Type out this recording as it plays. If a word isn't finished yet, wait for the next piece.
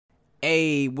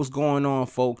Hey, what's going on,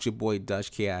 folks? Your boy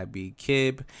Dutch KIB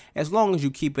Kib. As long as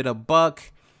you keep it a buck,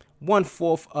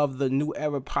 1/4 of the New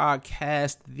Era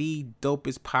podcast, the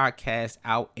dopest podcast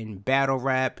out in battle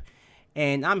rap.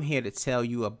 And I'm here to tell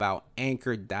you about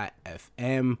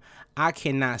Anchor.fm. I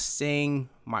cannot sing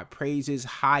my praises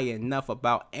high enough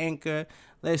about Anchor.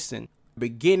 Listen,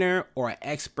 beginner or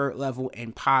expert level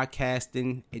in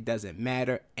podcasting, it doesn't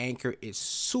matter. Anchor is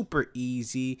super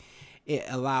easy. It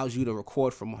allows you to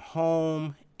record from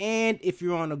home. And if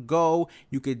you're on the go,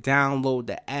 you could download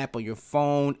the app on your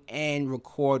phone and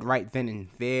record right then and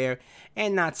there.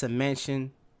 And not to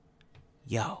mention,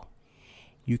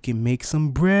 you can make some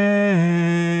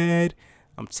bread.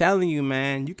 I'm telling you,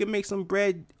 man, you can make some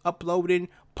bread uploading,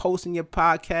 posting your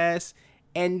podcast,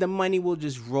 and the money will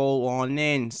just roll on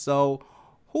in. So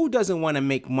who doesn't want to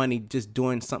make money just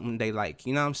doing something they like?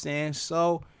 You know what I'm saying?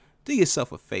 So do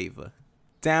yourself a favor.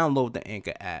 Download the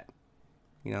Anchor app.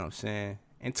 You know what I'm saying?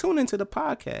 And tune into the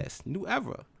podcast. New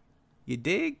Era. You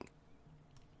dig?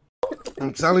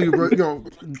 I'm telling you, bro. Yo,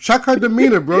 check her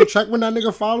demeanor, bro. Check when that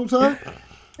nigga followed her.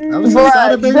 Ever since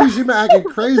Saturday, baby, she been acting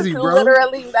crazy, bro.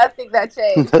 Literally nothing that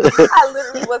changed. I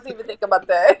literally wasn't even thinking about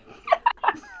that.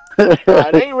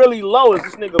 It ain't really low as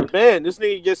this nigga Ben. This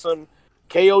nigga get some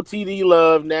KOTD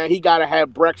love now. He gotta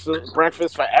have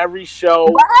breakfast for every show.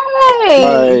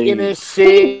 Right. Eating this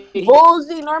shit.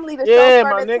 Bougie. Normally the show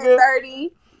started at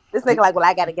 10:30. This nigga like, well,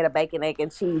 I gotta get a bacon, egg,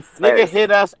 and cheese first. Nigga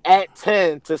hit us at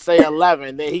 10 to say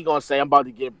 11. Then he gonna say, I'm about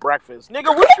to get breakfast.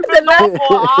 Nigga, what you been on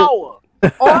for an hour?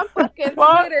 On fucking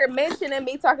Twitter mentioning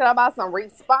me talking about some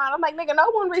respond. I'm like, nigga,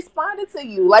 no one responded to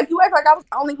you. Like, you act like I was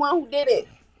the only one who did it.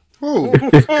 Who?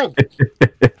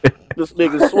 This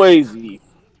nigga Swayze.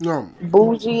 No.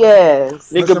 Bougie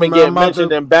ass. Nigga been getting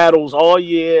mentioned in battles all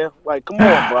year. Like, come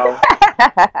on, bro.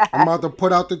 I'm about to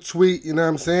put out the tweet, you know what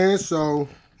I'm saying? So,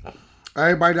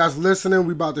 everybody that's listening,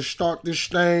 we about to start this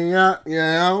thing out, you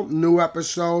know? New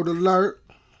episode alert.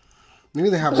 We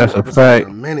need to have That's an a episode fact.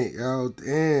 in a minute, yo.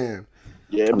 Damn.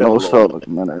 Yeah, it No, been so like a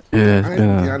minute. Yeah, it's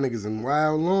been Y'all niggas in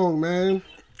wild long, man.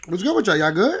 What's good with y'all?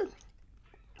 Y'all good?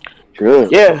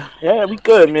 good. Yeah, we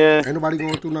good, man. Ain't nobody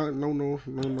going through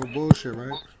no bullshit,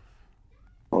 right?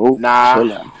 Oh, Nah.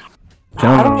 chill out.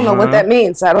 I don't know what that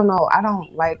means. I don't know. I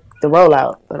don't like the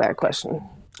rollout of that question.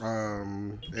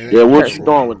 Yeah, what you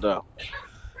doing with that?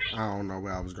 I don't know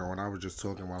where I was going. I was just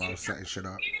talking while I was setting shit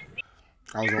up.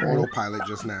 I was on autopilot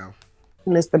just now.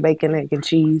 Mr. Bacon, Egg, and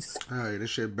Cheese. Hey, this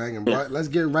shit banging, but let's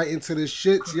get right into this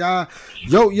shit, y'all.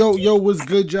 Yo, what's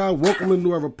good, y'all? Welcome to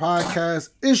New Era Podcast.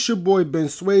 It's your boy Ben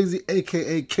Swayze,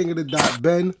 aka King of the Dot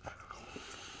Ben.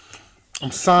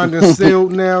 I'm signed and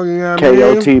sealed now, you know what I mean?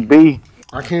 KOTB.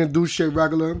 I can't do shit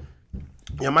regular.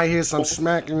 You might hear some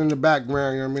smacking in the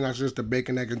background, you know what I mean? That's just the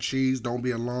bacon, egg, and cheese. Don't be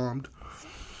alarmed.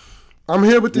 I'm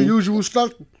here with the usual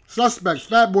suspects.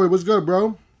 Fat Boy, what's good,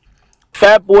 bro?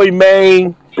 Fat Boy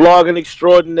Main, blogging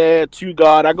extraordinaire, to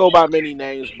God. I go by many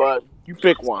names, but you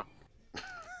pick one.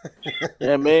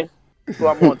 Yeah, man. That's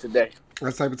what I'm on today.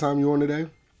 That's the type of time you on today?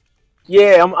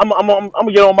 Yeah, I'm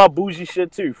gonna get on my bougie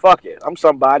shit too. Fuck it, I'm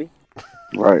somebody.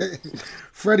 Right.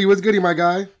 Freddie, what's goody, my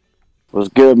guy? What's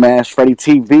good, man? It's Freddie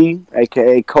TV,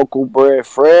 a.k.a. Cocoa Bread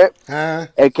Fred, Huh?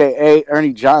 a.k.a.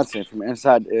 Ernie Johnson from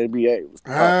Inside the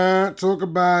NBA. Talk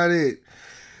about it.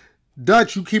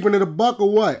 Dutch, you keeping it a buck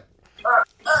or what?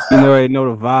 You already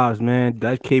know the vibes, man.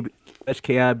 Dutch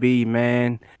KIB,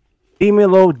 man. Leave me a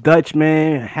little Dutch,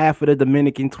 man. Half of the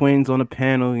Dominican twins on the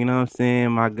panel, you know what I'm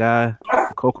saying? My guy,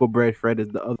 Cocoa Bread Fred is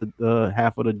the other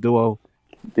half of the duo.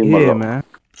 Yeah, man.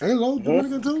 Hey, Lo,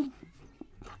 Dominican too?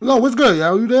 Lo, what's good,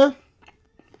 y'all? You there?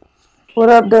 What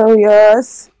up, though,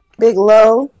 yours? Big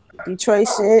Low, Detroit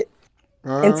shit.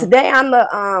 And today I'm the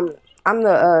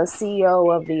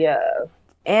CEO of the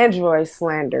Android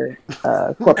Slander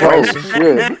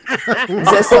Corporation.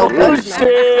 Just so Dutch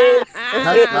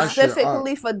knows.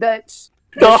 Specifically for Dutch.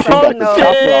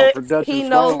 He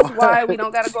knows why we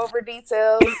don't gotta go over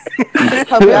details.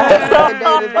 Hope y'all have a good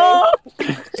day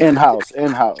today. In-house.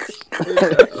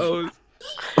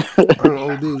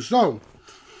 Dude. So,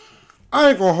 I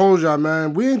ain't gonna hold y'all,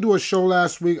 man. We didn't do a show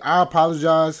last week. I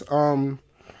apologize. I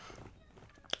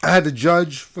had to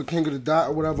judge for King of the Dot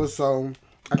or whatever, so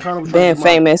I kind of was being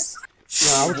famous.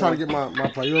 I was trying to get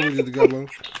my priorities together.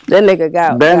 That nigga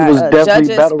got Ben was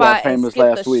definitely battle spot rap famous and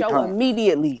last week, huh?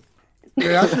 Immediately.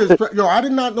 Yeah, that shit. Yo, I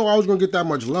did not know I was gonna get that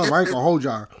much love. I ain't gonna hold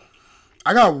y'all.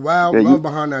 I got wild love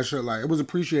behind that shit. Like, it was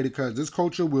appreciated because this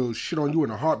culture will shit on you in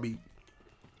a heartbeat.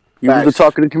 You was the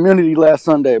talk of the community last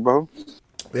Sunday, bro.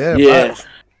 Yeah.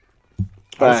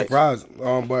 I was surprised.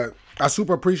 But I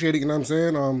super appreciate it, you know what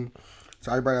I'm saying? To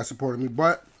everybody that supported me.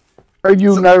 But Are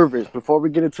you nervous before we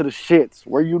get into the shits?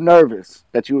 Were you nervous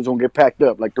that you was gonna get packed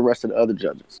up like the rest of the other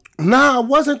judges? Nah, I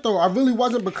wasn't though. I really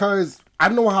wasn't because I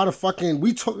know how to fucking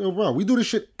we do this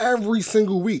shit every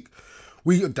single week.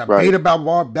 We debate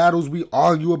about battles. We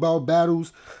argue about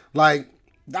battles. Like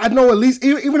I know at least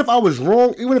even if I was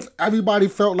wrong, even if everybody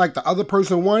felt like the other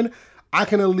person won, I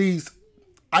can at least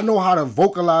I know how to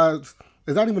vocalize.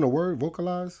 Is that even a word?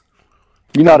 Vocalize?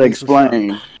 You know how to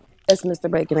explain. That's Mr.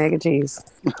 Bacon, Egg, and Cheese.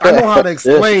 I know how to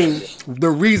explain the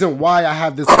reason why I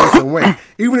have this person win.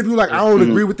 Even if you're like, I don't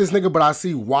agree with this nigga, but I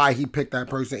see why he picked that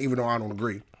person, even though I don't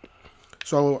agree.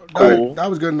 So that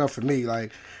was good enough for me.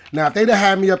 Like, now if they'd have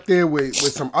had me up there with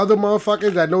some other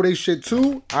motherfuckers that know they shit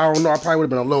too, I don't know. I probably would have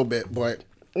been a little bit, but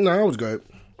no, that was good.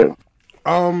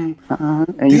 And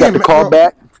you got the call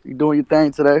back. You doing your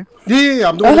thing today? Yeah,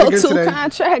 I'm doing it again today.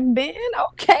 Contract Ben,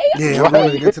 okay. Yeah, I'm doing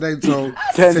it again today. So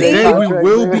today we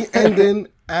will be ending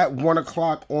at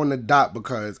 1:00 on the dot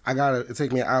because it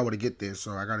take me an hour to get there,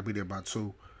 so I gotta be there by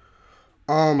 2.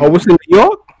 What's in New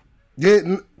York?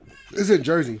 Yeah, it's in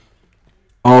Jersey.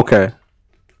 Okay.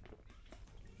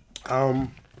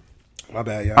 My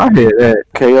bad, y'all. I hear that.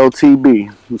 KOTB.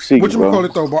 What you call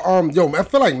it though? But I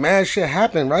feel like mad shit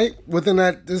happened right within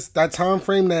that time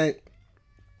frame that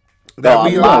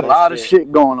we a lot of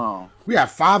shit going on. We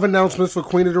had 5 announcements for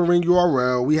Queen of the Ring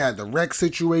URL. We had the Rex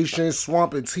situation,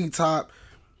 Swamp and T-Top.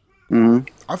 I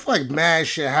feel like mad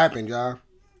shit happened, y'all.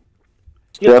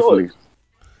 Definitely.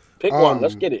 Pick one.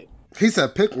 Let's get it. He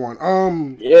said pick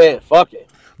one. Yeah, fuck it.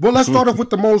 Well, let's start off with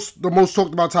the most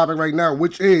talked about topic right now,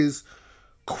 which is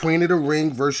Queen of the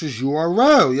Ring versus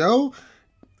URL, yo.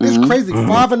 It's crazy.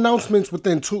 5 announcements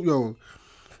within 2, yo.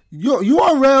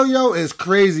 URL, yo, is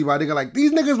crazy, my nigga. Like,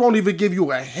 these niggas won't even give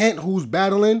you a hint who's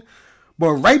battling.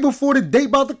 But right before the date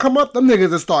about to come up, them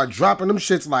niggas will start dropping them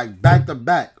shits like back to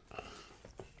back.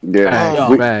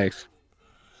 Yeah. Bags.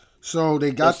 So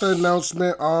they got the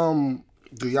announcement.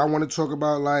 Do y'all want to talk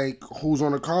about like who's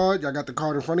on the card? Y'all got the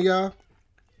card in front of y'all?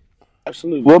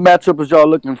 Absolutely. What matchup is y'all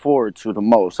looking forward to the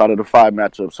most out of the 5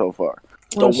 matchups so far?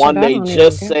 The one they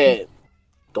just said.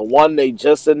 The one they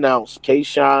just announced.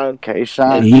 K-Shine.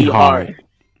 And E-Hart.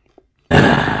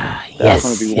 That's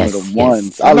gonna be one of the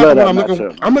ones. I love that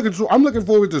matchup. I'm looking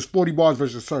forward to Sporty Bars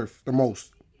versus Surf the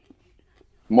most.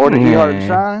 More than E-Hart and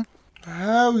Shine?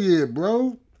 Hell yeah,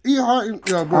 bro. E-Hart,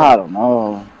 yo, bro. I don't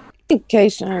know.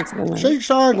 K-Shine's gonna.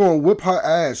 K-Shine gonna whip her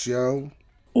ass, yo.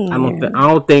 I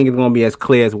don't think it's gonna be as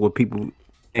clear as what people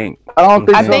think.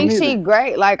 I think she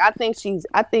great. Like I think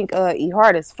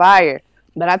E-Hart is fire.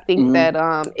 But I think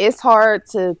that it's hard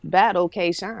to battle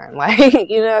K-Shine. Like,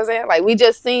 you know what I'm saying? Like, we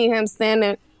just seen him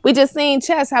standing. We just seen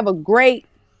Chess have a great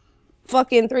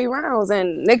fucking 3 rounds,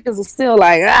 and niggas are still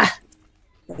like,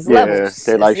 it's levels.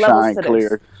 They like Shine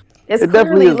clear. It's it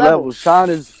definitely is levels. Shine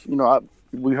is,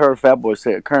 we heard Fat Boy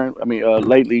say it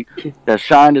lately, that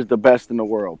Shine is the best in the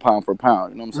world, pound for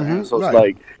pound. You know what I'm saying? So it's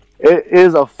like, it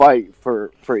is a fight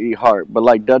for E-Hart. But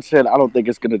like Dutch said, I don't think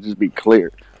it's going to just be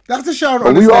clear. That's the shout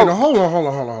understand. Hold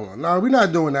on. No, we're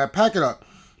not doing that. Pack it up.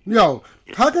 Yo,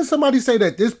 how can somebody say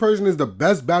that this person is the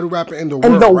best battle rapper in the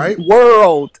world, right? The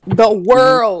world. In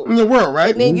the world,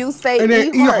 right? And then you say and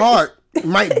then E-Hart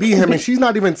might beat him, and she's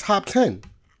not even top 10.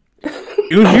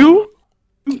 You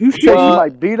she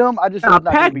might beat him. I just not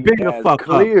gonna be as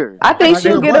clear. I think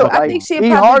she'll get I think she'll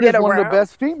probably get is one of the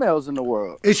best females in the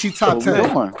world. Is she top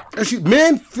 10? Is she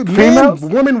man,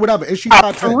 woman, whatever? Is she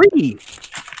top 10? 3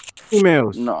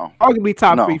 females. No. Arguably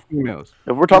top 3 females.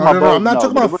 If we're talking about I'm not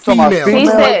talking about females. He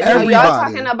said, y'all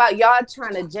talking about y'all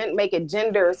trying to make it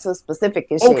gender so specific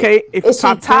and shit. Okay, is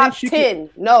she top 10?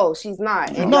 No, she's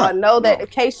not. And y'all know that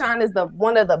K-Shine is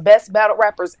one of the best battle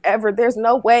rappers ever. There's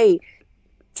no way.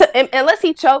 Unless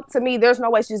he choked, to me, there's no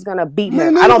way she's gonna beat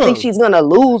him. I don't think she's gonna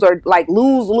lose or like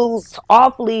lose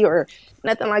awfully or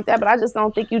nothing like that. But I just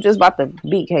don't think you just about to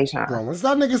beat K-Shine. Bro, once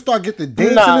that nigga start get the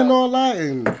dancing and all that,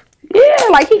 and yeah,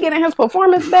 like he getting his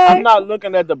performance back. I'm not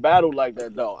looking at the battle like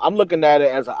that though. I'm looking at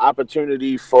it as an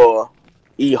opportunity for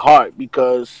E-Hart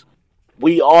because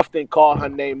we often call her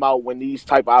name out when these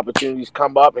type of opportunities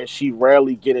come up, and she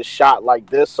rarely get a shot like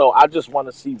this. So I just want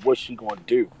to see what she gonna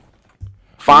do.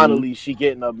 Finally, she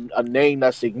getting a name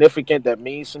that's significant, that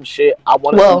means some shit. I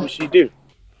want to see what she do.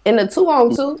 In the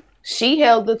 2-on-2, she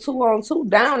held the 2-on-2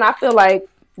 down. I feel like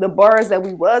the bars that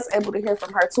we was able to hear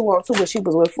from her 2-on-2 when she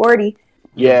was with 40,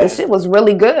 the shit was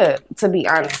really good, to be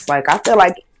honest. Like I feel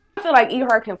like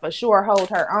E-Hart can for sure hold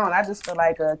her own. I just feel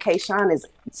like K-Shine is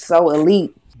so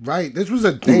elite. Right. This was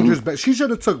a dangerous bet. She should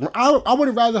have took. I would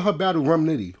have rather her battle Rum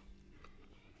Nitty.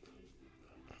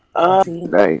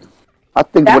 Right. I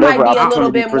think that might whatever be a little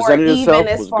opportunity bit more presented even itself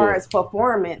as was far good. as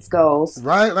performance goes.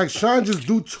 Right? Like Sean just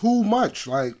do too much.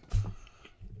 Like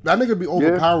that nigga be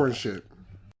overpowering shit.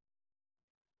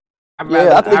 I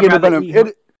think it'd have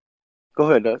been. Go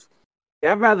ahead, Dutch.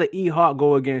 I'd rather E Hart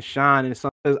go against Shine and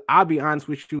something. Because I'll be honest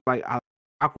with you, like I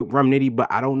with Rum Nitty,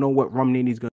 but I don't know what Rum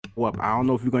Nitty's gonna go up. I don't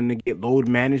know if you're gonna get load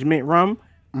management Rum.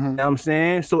 You know what I'm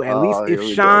saying? So at least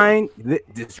if Shine,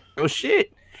 this real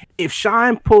shit. If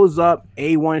Shine pulls up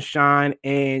A1 Shine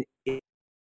and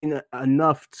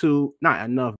enough to not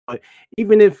enough, but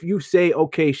even if you say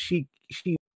okay, she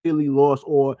really lost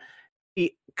or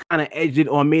he kind of edged it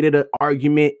or made it an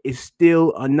argument, is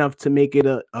still enough to make it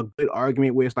a good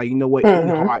argument where it's like, you know what, E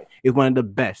Hart is one of the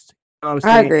best. You know what I'm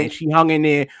saying? I agree. And she hung in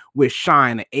there with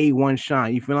Shine, an A1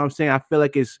 Shine. You feel what I'm saying? I feel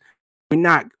like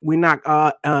we're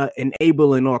not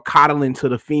enabling or coddling to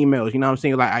the females. You know what I'm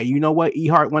saying? Like, you know what, E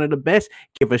Hart one of the best.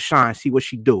 Give her Shine, see what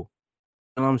she do. You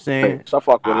know what I'm saying? So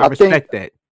I respect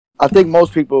that. I think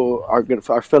most people are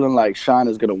feeling like Shine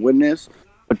is gonna win this,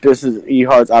 but this is E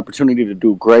Hart's opportunity to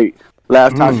do great.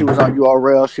 Last time she was on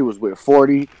URL, she was with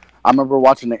 40. I remember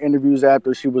watching the interviews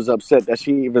after. She was upset that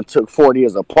she even took 40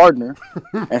 as a partner.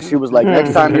 And she was like,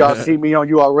 next time y'all see me on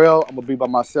URL, I'm going to be by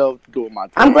myself doing my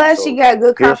thing. I'm glad she got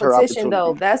good competition,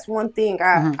 though. That's one thing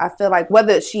I feel like,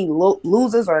 whether she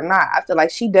loses or not, I feel like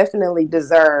she definitely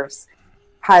deserves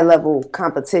high-level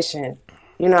competition.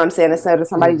 You know what I'm saying? Instead of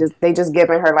somebody they just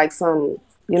giving her like some,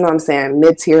 you know what I'm saying,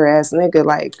 mid-tier ass nigga.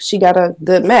 Like, she got a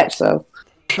good match, so.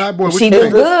 Boy, if she do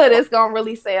good, it's gonna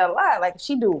really say a lot. Like if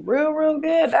she do real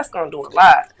good, that's gonna do a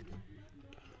lot.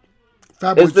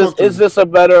 Is this a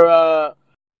better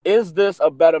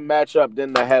matchup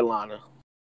than the headliner?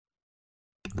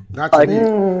 Not to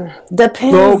me.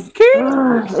 Depends.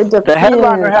 It depends. The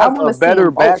headliner has a better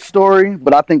backstory,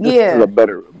 but I think this is a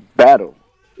better battle.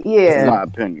 Yeah, in my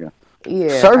opinion.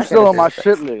 Yeah, Surf's still on my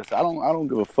shit list. I don't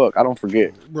give a fuck. I don't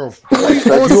forget. Bro,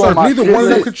 Surf, neither one of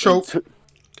them could choke.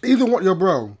 Either one, yo,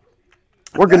 bro.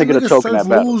 We're gonna get a choke in that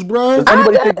battle. Does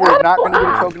anybody think we're not gonna get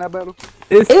a choke in that battle?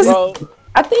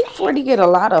 I think 40 get a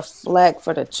lot of flack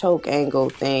for the choke angle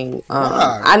thing.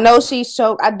 I know she's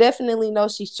choked. I definitely know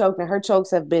she's choked, and her chokes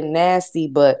have been nasty.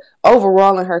 But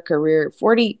overall in her career,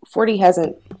 40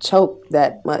 hasn't choked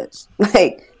that much.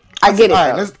 Like I get it.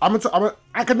 All right,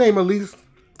 I can name at least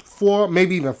 4,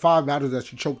 maybe even 5 battles that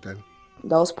she choked in.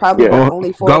 Those probably were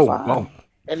only 4 or 5.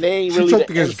 And they ain't really choked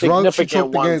against drugs. She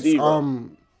choked against she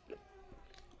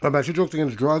choked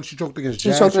against drugs. She choked against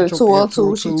Jazz. She choked against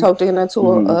 202. She choked in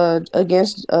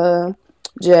against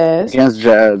Jazz. Against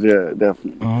Jazz, yeah,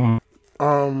 definitely.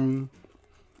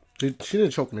 She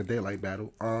didn't choke in the daylight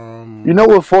battle. You know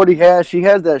what 40 has? She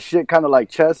has that shit kind of like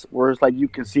chess, where it's like you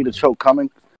can see the choke coming.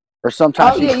 Or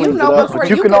sometimes she cleans it up, but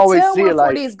you can always see it.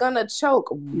 Like 40's gonna choke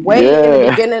way in the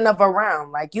beginning of a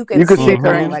round. Like you can see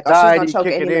her like she's gonna choke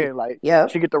kick it in. Like yeah,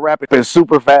 she get the rapid and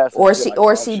super fast. Or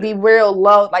she be real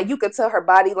low. Like you could tell her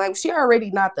body language. She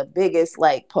already not the biggest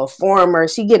like performer.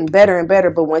 She getting better and better.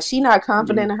 But when she not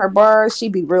confident in her bars, she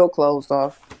be real closed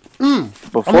off.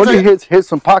 But 40 hits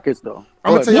some pockets though.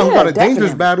 I'm gonna tell you who got a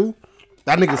dangerous battle.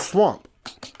 That nigga Swamp.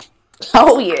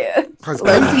 Oh yeah, because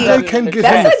MJ can get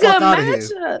him the fuck out of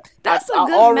here. That's a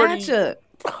good matchup.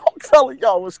 I'm telling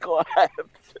y'all what's gonna happen.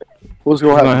 What's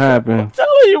gonna happen? I'm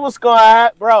telling you what's gonna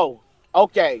happen, bro.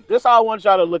 Okay, this how I want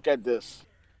y'all to look at this.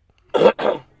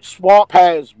 Swamp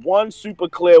has one super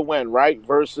clear win, right?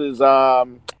 Versus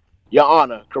Your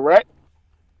Honor, correct?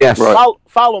 Yes. Right.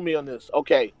 Follow me on this.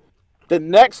 Okay. The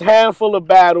next handful of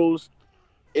battles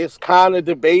is kind of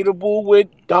debatable with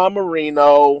Don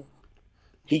Marino.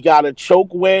 He got a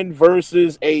choke win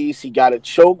versus Ace. He got a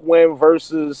choke win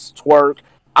versus Twerk.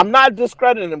 I'm not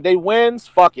discrediting him. They wins.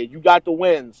 Fuck it. You got the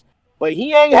wins. But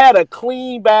he ain't had a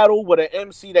clean battle with an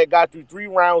MC that got through 3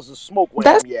 rounds of smoke with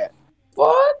him yet.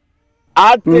 What?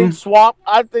 I think Swamp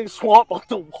on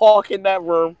the walk in that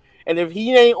room. And if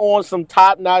he ain't on some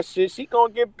top-notch shit, she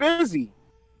gonna get busy.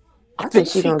 I think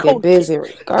she gonna get busy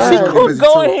regardless. She gonna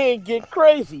go ahead and get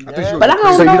crazy, man. But I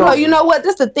don't know her. You know what?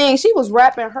 This the thing. She was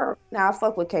rapping her. Now I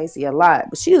fuck with Casey a lot,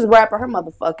 but she was rapping her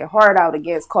motherfucking heart out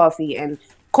against Coffee, and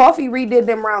Coffee redid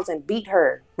them rounds and beat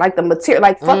her. Like the material,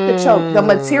 like fuck the choke. The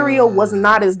material was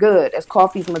not as good as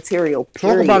Coffee's material.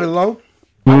 Period. Talk about it, low.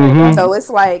 So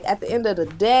it's like at the end of the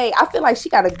day, I feel like she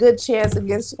got a good chance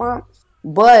against Swamp,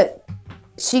 but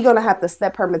she gonna have to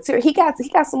step her material. He got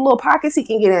some little pockets he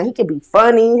can get in. He can be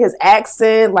funny, his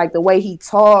accent, like the way he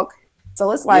talk.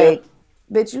 So it's like,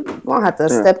 bitch, you gonna have to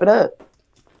step it up.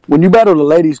 When you battle the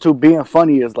ladies too, being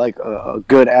funny is like a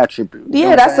good attribute.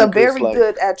 Yeah, that's a very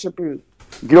good attribute.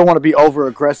 You don't want to be over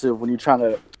aggressive when you're trying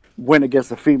to win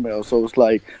against a female. So it's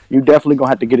like you definitely gonna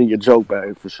have to get in your joke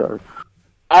bag for sure.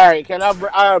 All right, can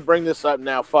I bring this up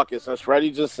now? Fuck it, since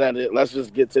Freddie just said it, let's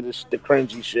just get to the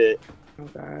cringy shit.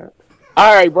 Okay.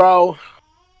 All right, bro.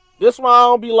 This one I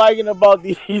don't be liking about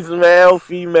these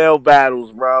male-female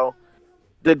battles, bro.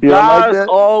 The guys like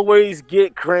always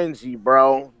get cringy,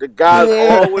 bro. The guys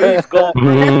always go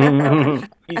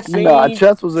cringy.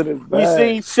 Chess was in his bag.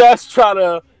 You see Chess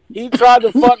he tried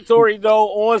to fuck Tory though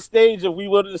on stage if we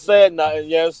wouldn't have said nothing,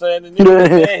 you know what I'm saying? And he was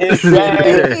in his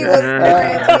bag. He was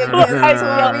cringy against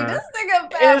Tory. This nigga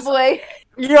bad boy.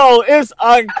 Yo, it's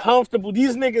uncomfortable.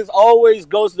 These niggas always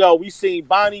goes though. We seen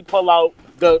Bonnie pull out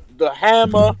the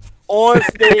hammer on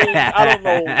stage. I don't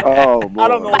know. Oh, boy. I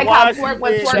don't know like why how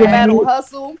Twerk battle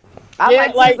hustle.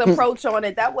 I like his approach on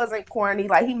it. That wasn't corny.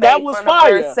 Like he made that was fun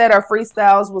fire. of her, said her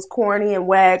freestyles was corny and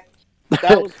whack.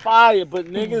 That was fire. But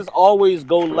niggas always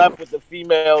go left with the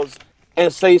females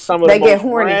and say some of they the get most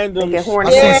horny. random. They get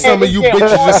horny. I see some of you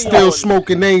bitches are still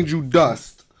smoking angel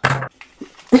dust.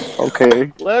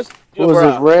 Okay. Was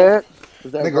this red?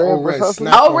 Was that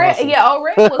nigga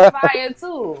red? Red was fire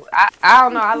too. I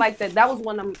don't know. I like that. That was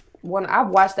one I've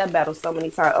watched that battle so many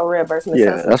times. Red versus Miss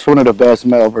Hudson. That's one of the best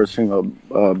male versus female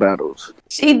battles.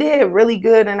 She did really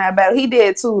good in that battle. He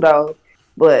did too though.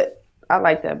 But I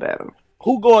like that battle.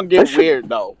 Who gonna get weird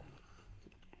though?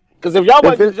 Because if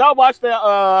y'all watch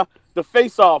that the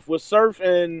face off with Surf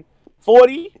and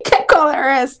 40, kept calling her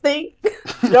ass stink.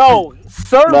 Yo,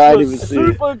 Surf was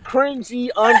super cringy,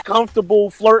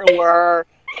 uncomfortable flirting with her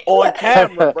on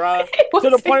camera, bro. To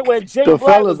the point where Jay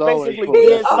Black was basically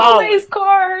being solid. Always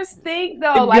call her stink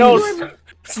though. Like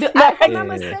if I'm not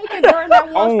mistaken, during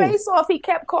that one face off, he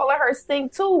kept calling her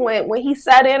stink too. When he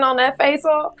sat in on that face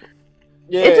off.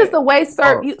 Yeah. It's just the way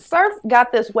Surf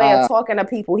got this way of talking to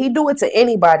people. He do it to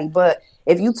anybody, but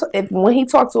when he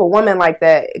talks to a woman like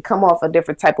that, it come off a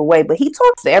different type of way. But he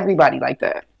talks to everybody like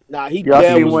that. Nah, he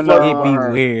was be weird.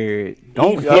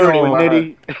 Don't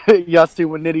y'all see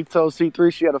when Nitty told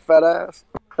C3 she had a fat ass?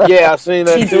 Yeah, I seen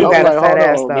that. She do got a fat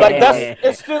ass though. Like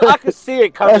it's still, I can see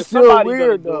it coming. That's still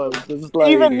weird though.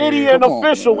 Like, even Nitty and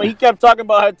Official when he kept talking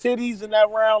about her titties in that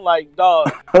round, like dog,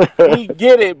 he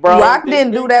get it, bro. Rock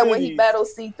didn't do that when he battled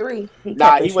C3. He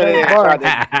went in and tried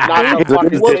to knock her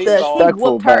fucking face off. He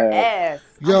whooped her ass.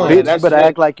 Yo, bitch, you better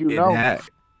act like you know.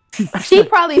 She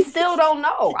probably still don't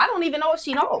know. I don't even know if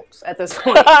she knows at this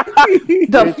point.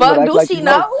 The fuck do she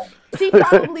know? She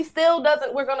probably still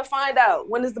doesn't. We're gonna find out.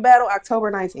 When is the battle? October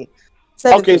 19th.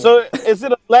 17th. Okay, so is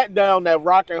it a letdown that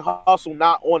Rock and Hustle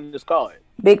not on this card?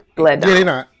 Big letdown. Yeah, they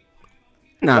not.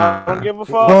 Nah, I don't give a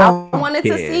fuck. I wanted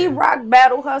to see Rock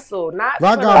battle Hustle. Not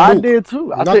Rock got I Mook. did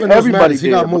too. I Nothing think everybody did. He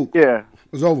got Mook. Yeah.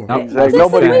 It's over. Exactly.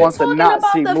 Nobody wants to not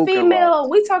see the Mook. female.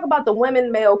 We talk about the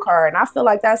women male card, and I feel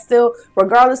like that's still,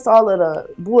 regardless of all of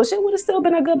the bullshit, would have still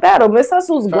been a good battle. Miss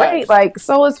Hustle's great. Like,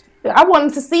 so it's. I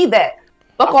wanted to see that.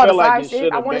 Fuck all the side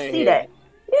shit. I want to see that.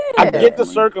 Yeah. I get the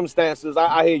circumstances.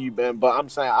 I hear you, Ben, but I'm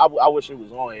saying I wish it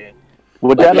was on here.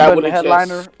 Would that have been the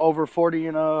headliner over 40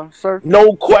 and Surf?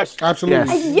 No question.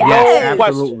 Absolutely. Yes. No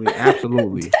Absolutely.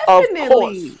 Absolutely. Of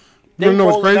course. They know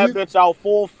what's rolling crazy? that bitch out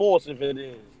full force if it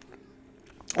is.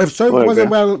 If Surf wasn't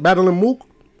battling Mook,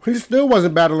 he still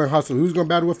wasn't battling Hustle. He was going to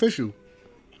battle Official.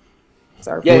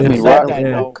 Yeah, he was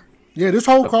that. Yeah, this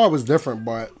whole card was different,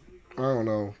 but I don't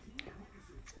know.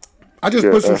 I just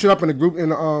put some shit up in the group in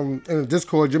the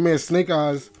Discord. Your man Snake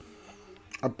Eyes,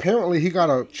 apparently he got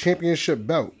a championship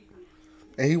belt,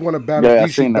 and he won a battle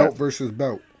Geechee belt versus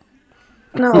belt.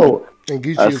 No, and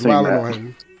Geechee is wilding on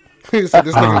him. He said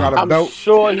this nigga got a belt. I'm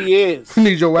sure he is. He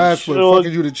need your ass for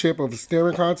fucking you the champ of a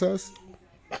staring contest.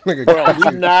 Nigga,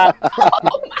 bro, you not.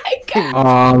 Oh my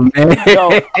god. Man.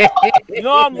 Yo, you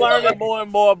know I'm learning more and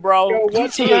more, bro.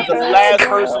 Geechee is the last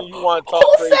person you want to talk to.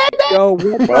 Who said that? Yo,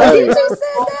 Geechee said that?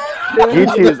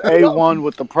 Geechee is A1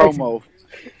 with the promo.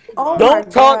 Oh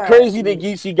don't talk crazy to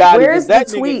Geechee guy. Where's the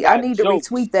tweet? I need to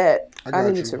retweet that. I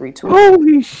need to retweet.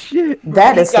 Holy shit.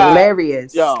 That is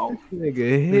hilarious. Yo.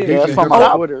 Nigga, yeah, that's on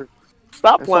my Twitter.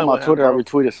 Stop playing on my Twitter. I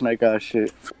retweeted Snake Eyes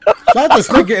shit. Shout out to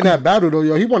Snake getting that battle though,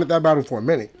 yo. He wanted that battle for a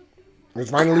minute. It's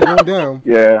finally going down.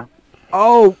 Yeah.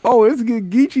 Oh, it's good.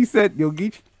 Geechee said, yo,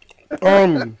 Geechee.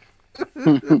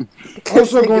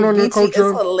 Also going on in the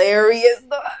culture. It's hilarious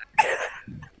though.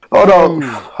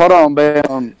 Hold on,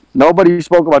 man. Nobody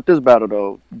spoke about this battle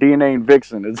though. DNA and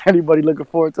Vixen. Is anybody looking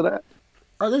forward to that?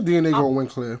 I think DNA gonna win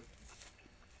clear.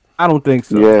 I don't think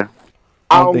so. Yeah.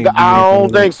 I don't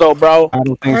think so, bro. I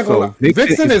don't think so.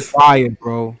 Vixen is fire,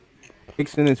 bro.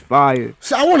 Vixen is fire.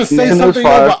 See, I want to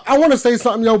say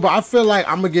something, yo, but I feel like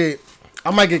I might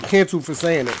get canceled for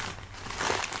saying it.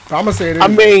 But I'm gonna say it. I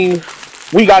mean,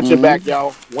 We got your back,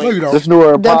 y'all. No, you don't. This New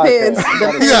Era Depends.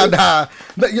 podcast. Yeah, nah.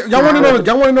 Y'all want to know?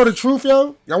 Y'all want to know the truth,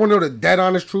 yo? Y'all want to know the dead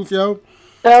honest truth, yo?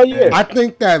 Hell yeah. I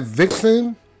think that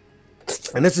Vixen,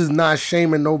 and this is not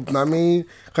shaming I mean,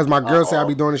 because my girl say I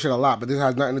be doing this shit a lot, but this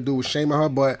has nothing to do with shaming her.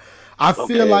 But I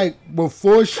feel like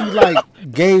before she like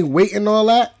gained weight and all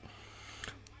that,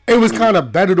 it was kind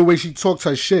of better the way she talked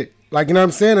her shit. Like, you know what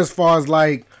I'm saying? As far as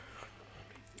like,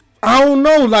 I don't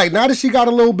know. Like, now that she got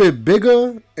a little bit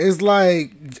bigger, it's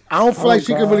like I don't feel like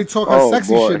she can really talk her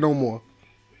sexy shit no more.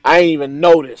 I ain't even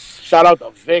noticed. Shout out to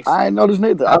Vixen. I ain't noticed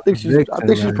neither. I think she's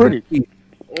pretty.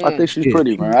 I think she's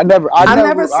pretty, man. I've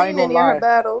never seen any of her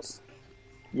battles.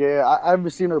 Yeah, I haven't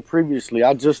seen her previously.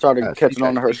 I just started catching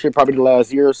on to her shit probably the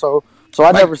last year or so. So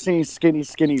I never seen skinny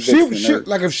Vixen. She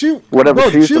like if she whatever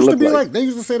bro, she used to be like. like. They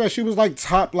used to say that she was like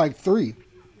top like 3,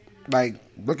 like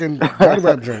looking battle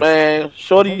rap joint. Man,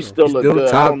 Shorty still look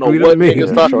good. I don't know what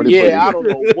niggas talking. Yeah, I don't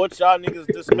know what y'all niggas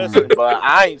dismissing, but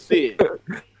I ain't see it.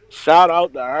 Shout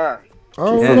out to her.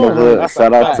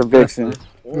 Shout out to Vixen.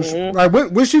 Mm-hmm. Like,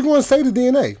 what's she going to say to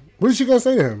DNA? What is she going to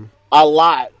say to him? A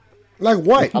lot. Like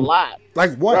what? A lot.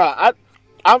 Like what? Bruh,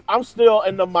 I'm still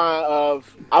in the mind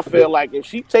of, I feel like if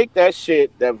she take that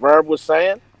shit that Verb was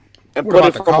saying and put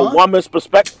it from a woman's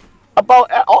perspective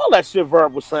about all that shit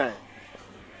Verb was saying.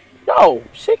 Yo,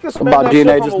 she can spend about that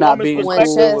DNA shit just from not a being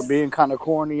woman's cool or being kind of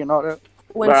corny and all that.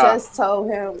 When Chess told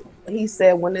him, he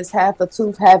said, when it's half a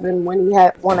tooth having, when he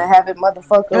want to have it,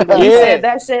 motherfucker. When he said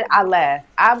that shit, I laughed.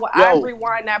 I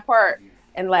rewind that part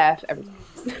and laugh every time.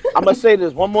 I'm going to say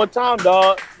this one more time,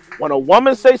 dog. When a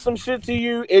woman say some shit to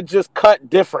you, it just cut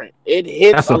different. It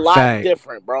hits a lot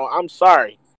different, bro. I'm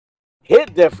sorry.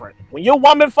 Hit different. When your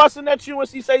woman fussing at you and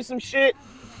she say some shit,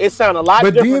 it sound a lot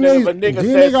different than if a nigga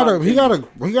said something. He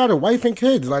got a wife and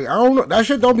kids. Like, I don't know. That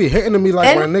shit don't be hitting to me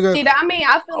like when a nigga. I mean,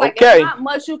 I feel like it's not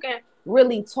much you can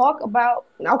really talk about.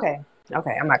 Okay,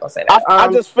 I'm not gonna say that.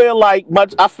 I just feel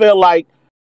like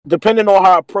depending on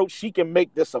her approach, she can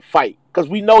make this a fight. Because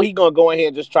we know he gonna go in here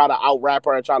and just try to out rap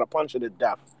her and try to punch her to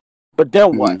death. But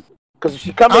then what? Because if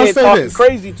she come in here talking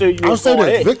crazy to you, I'll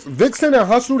say this: Vixen and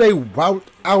Hustle, they out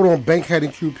on Bankhead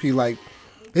and QP. Like,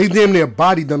 they damn near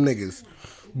bodied them niggas.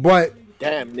 But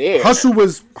damn near Hustle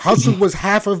was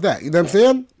half of that. You know what I'm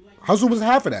saying? Hustle was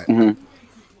half of that.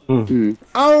 Mm-hmm. Mm-hmm.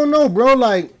 I don't know, bro.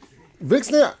 Like,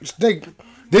 Vixen,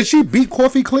 did she beat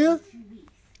Coffee Clear?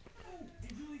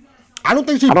 I don't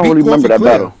think she beat really Coffee Clear.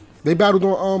 Battle. They battled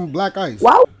on Black Ice.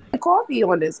 Why was Coffee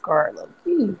on this card?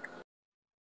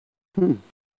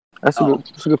 That's a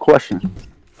good question.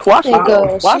 Watch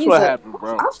what happened,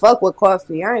 bro. I fuck with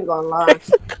Coffee. I ain't gonna lie.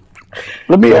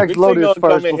 Let me ask Lo this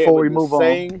first before we move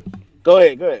on. Go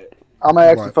ahead. I'm going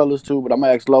to ask the fellas too, but I'm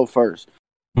going to ask Lo first.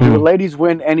 Do the ladies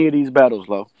win any of these battles,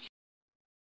 Lo?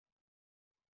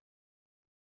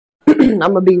 I'm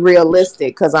going to be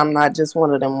realistic because I'm not just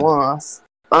one of them ones.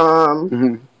 All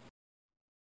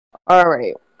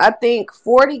right. I think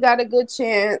 40 got a good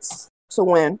chance to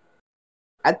win.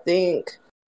 I think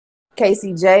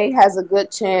KCJ has a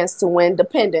good chance to win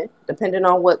depending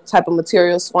on what type of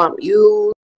material Swamp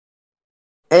used.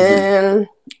 And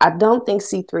I don't think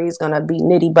C3 is going to be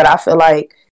Nitty, but I feel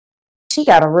like she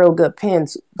got a real good pen,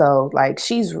 though. Like,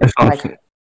 she's like,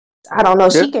 I don't know.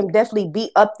 Yeah. She can definitely be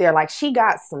up there. Like, she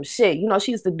got some shit. You know,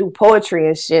 she used to do poetry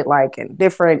and shit, like, and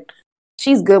different.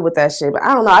 She's good with that shit. But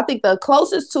I don't know. I think the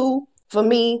closest two for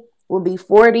me would be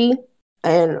 40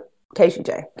 and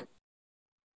KCJ.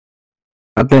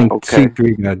 I think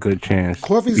C3 got a good chance.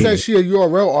 Coffee said she a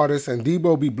URL artist and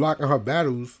Debo be blocking her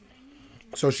battles.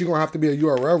 So she gonna have to be a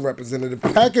URL representative.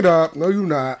 Pack it up. No, you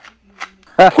not.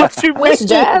 Which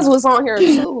Jazz was on here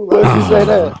too. What did you say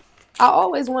that? I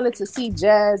always wanted to see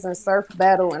Jazz and Surf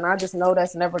battle, and I just know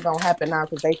that's never gonna happen now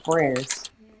because they friends.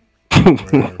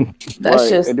 That's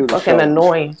just fucking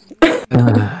annoying.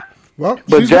 Well,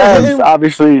 but Jazz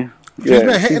obviously, she's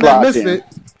been hitting that Misfit.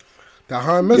 That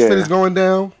her Misfit is going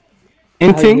down.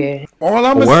 All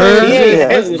I'm gonna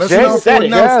say is Jazz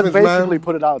basically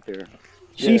put it out there.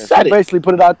 She basically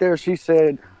put it out there. She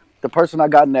said, the person I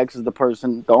got next is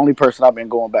the only person I've been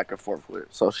going back and forth with.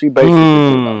 So she basically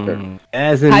put it out there.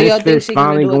 As in this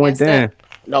finally going down.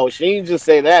 No, she didn't just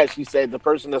say that. She said the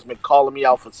person that's been calling me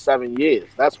out for 7 years.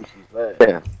 That's what she said.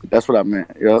 Yeah, that's what I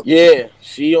meant. Yep. Yeah,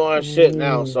 she on shit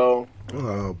now. So,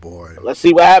 oh boy, let's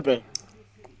see what happened.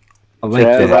 I like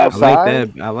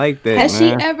that. I like that. Has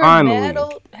she ever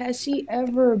battled? Has she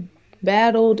ever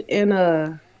battled in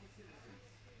a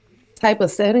type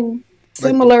of setting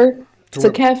similar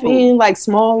to Caffeine, like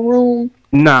small room?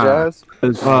 Nah,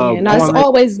 it's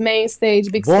always main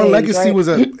stage, big Born stage. Legacy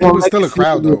right? was still a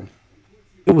crowd though.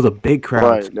 It was a big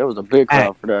crowd. Right, there was a big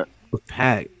crowd for that. It was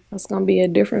packed. That's gonna be a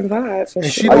different vibe for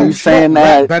And she sure. Are you don't saying rap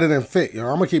that? better than Fit, yo.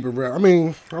 I'm gonna keep it real. I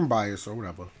mean, I'm biased or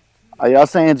whatever. Are y'all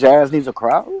saying Jazz needs a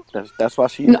crowd? That's why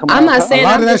she No, coming I'm on not top? A saying.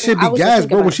 lot I'm of that just. shit I be was just gas, thinking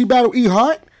bro. When about she it. battled E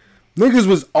Hart, niggas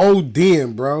was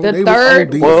ODing, bro. The They was third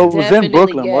ODing. Well, was it was in definitely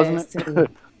Brooklyn, wasn't gas it? to me.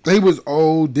 They was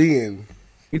ODing.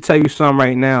 You tell you something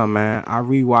right now, man. I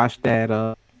rewatched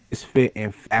that this Fit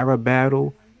and Farrah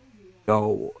battle.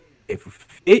 So if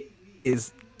Fit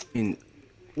is in,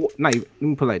 not even, let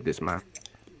me put it like this, man.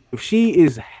 If she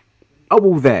is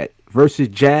double that versus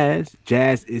Jazz,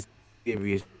 Jazz is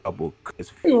serious trouble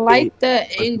because I didn't Fit like the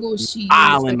was angle she used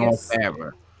wilding on against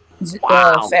Farrah.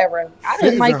 Wow. Farrah. I Fit didn't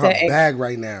is in like her that. bag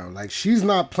right now. Like she's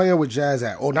not playing with Jazz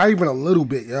at all. Not even a little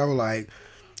bit, yo. Like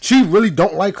she really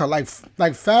don't like her. Like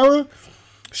Farrah,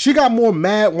 she got more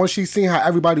mad once she seen how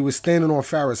everybody was standing on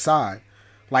Farrah's side.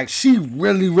 Like she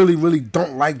really, really, really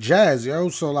don't like Jazz, yo.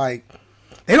 So like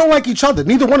they don't like each other.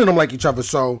 Neither one of them like each other.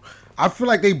 So I feel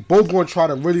like they both gonna try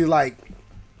to really like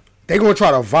they gonna try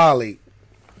to violate.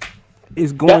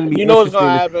 It's going to be You know what's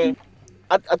gonna interesting.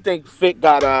 happen? I think Fit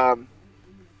got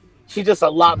she's just a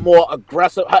lot more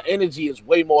aggressive. Her energy is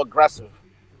way more aggressive.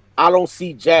 I don't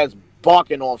see Jazz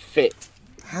barking on Fit.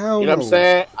 Hell You know what no. I'm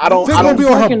saying? I Fit don't gonna be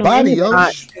on her barking on body, yo.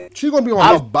 anybody. She gonna be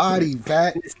on her body,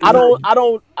 fat.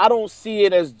 I don't see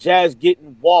it as Jazz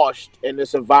getting washed in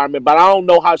this environment, but I don't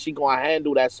know how she gonna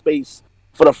handle that space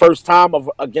for the first time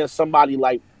against somebody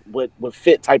like with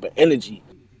Fit type of energy.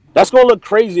 That's gonna look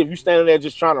crazy if you standing there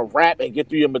just trying to rap and get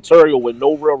through your material with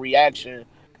no real reaction,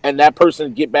 and that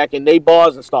person get back in their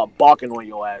bars and start barking on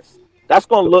your ass. That's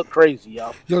gonna look crazy,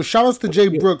 yo. Yo, shout outs to Jay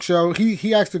Brooks, yo.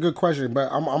 He asked a good question, but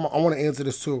I want to answer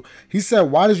this too. He said,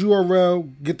 why does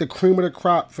URL get the cream of the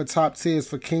crop for top tiers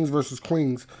for Kings versus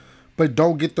Queens, but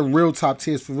don't get the real top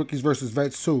tiers for rookies versus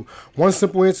vets too? One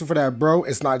simple answer for that, bro.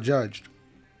 It's not judged.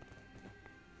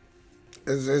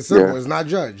 It's simple. Yeah. It's not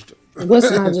judged. What's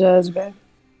not judged, babe?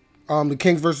 The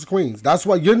Kings versus Queens. That's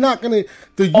why you're not gonna.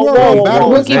 The Oh, URL whoa, battle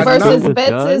whoa. is Rookie not. versus not-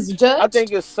 vets is judge? judged. I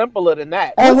think it's simpler than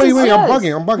that. Oh What's wait, is I'm judged?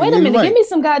 bugging. Wait Yeah, a you're minute, right. give me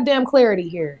some goddamn clarity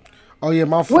here. Oh yeah,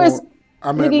 my Where's fault.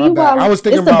 I meant nigga, my you bad. I was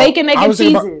thinking it's the about bacon, egg, I and was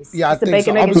thinking cheeses. About, yeah, I It's the think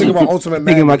so. bacon, I egg, was and thinking about cheeses. Ultimate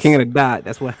Thinking about Madness. King of the Dot.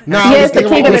 That's what. Nah, I Yeah, was it's the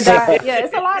thinking king about of the dot. Yeah,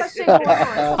 it's a lot of shit going on.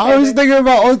 It's I was okay, babe. thinking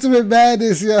about Ultimate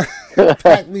Madness. Yeah,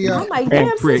 pack me up. I'm like, Hey,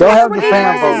 damn, prick. since Don't when have the rookies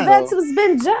fan versus vote, vets though. has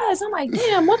been judged? I'm like,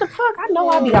 damn, what the fuck? I know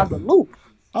I'll be out the loop.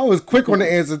 I was quick on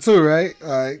the answer too, right?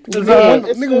 Like, Yeah.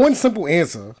 nigga, one simple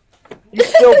answer. You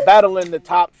still battling the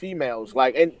top females,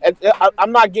 like, and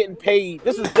I'm not getting paid.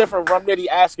 This is different. Rum Nitty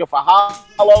asking for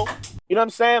hollow. You know what I'm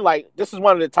saying? Like, this is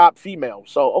one of the top females,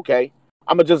 so okay,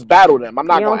 I'm gonna just battle them. I'm You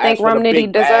not don't gonna think ask for the Rum Nitty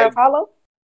big deserve bag. hollow?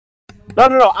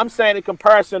 No. I'm saying in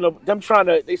comparison of them trying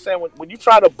to. They saying when you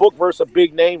try to book versus a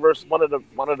big name versus one of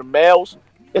the males,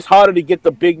 it's harder to get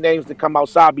the big names to come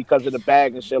outside because of the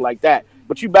bag and shit like that.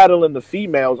 But you battling the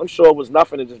females, I'm sure it was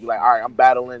nothing to just be like, all right, I'm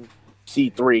battling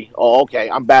C3. Oh, okay,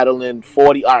 I'm battling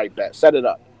 40. All right, bet, set it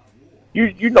up.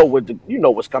 You know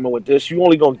what's coming with this. You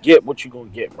only gonna get what you gonna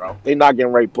get, bro. They not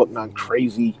getting ready to book nothing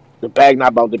crazy. The bag not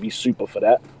about to be super for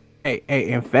that. Hey,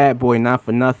 and Fat Boy, not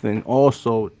for nothing.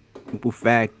 Also, simple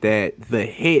fact that the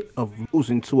hit of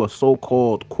losing to a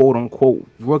so-called quote-unquote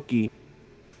rookie,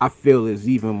 I feel is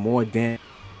even more damn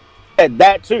And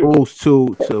that too. close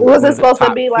to. Was it supposed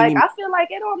to be like? I feel like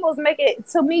it almost make it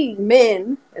to me,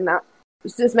 men, and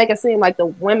it's just make it seem like the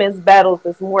women's battles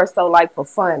is more so like for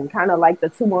fun, kind of like the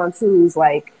 2-on-2s.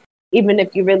 Like even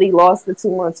if you really lost the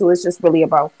 2-on-2, it's just really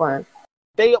about fun.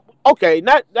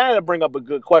 That'll bring up a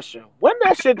good question. When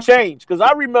that shit changed? Because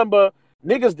I remember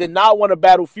niggas did not want to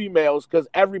battle females because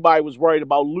everybody was worried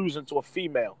about losing to a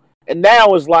female, and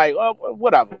now it's like, oh,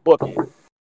 whatever, book it.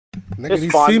 Nigga, It's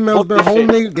these fun. females Book been this holding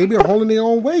shit. they been holding their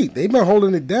own weight. They been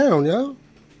holding it down, yo.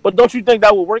 But don't you think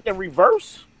that would work in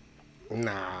reverse?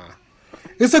 Nah.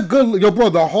 It's a good bro.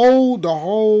 The whole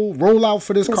rollout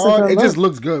for this It's a card, good it just look.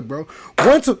 looks good, bro.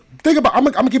 Think about, I'm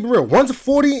gonna keep it real. Once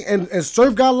 40 and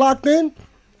Surf got locked in,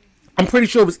 I'm pretty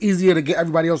sure it was easier to get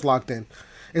everybody else locked in.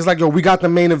 It's like, yo, we got the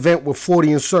main event with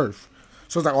 40 and Surf,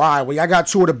 so it's like, all right, well, y'all got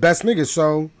two of the best niggas,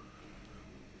 so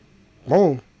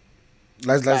boom,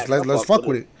 let's fuck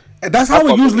with it. And that's how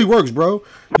it usually works, bro.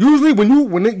 Usually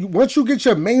once you get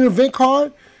your main event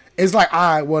card, it's like, all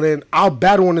right, well then I'll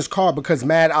battle on this card because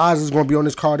Mad Oz is gonna be on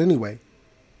this card anyway.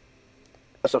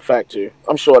 That's a fact too.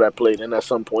 I'm sure that played in at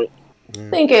some point. I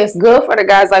think it's good for the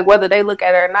guys, like whether they look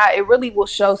at it or not. It really will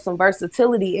show some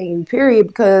versatility in you, period,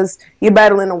 because you're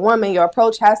battling a woman. Your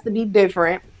approach has to be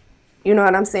different. You know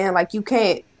what I'm saying? Like you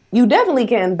definitely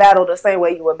can battle the same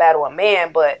way you would battle a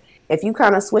man, but if you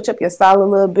kind of switch up your style a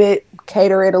little bit,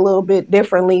 cater it a little bit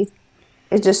differently,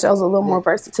 it just shows a little more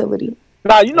versatility.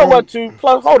 Now, you know what, too?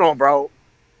 Plus, hold on, bro.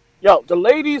 Yo, the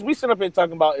ladies we sit up here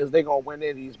talking about is they gonna win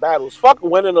in these battles. Fuck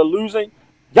winning or losing.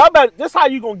 Y'all better. This how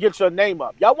you gonna get your name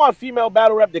up. Y'all want a female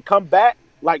battle rep to come back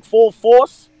like full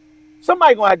force?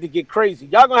 Somebody gonna have to get crazy.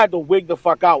 Y'all gonna have to wig the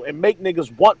fuck out and make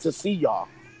niggas want to see y'all.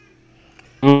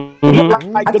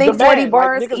 Like I think 40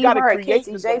 bars, E-Hart,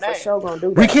 Kissy J for sure gonna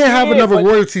do that. We can't have another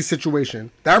royalty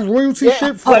situation. That royalty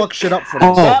shit fucked shit up for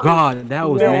them. Oh God, that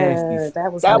was nasty.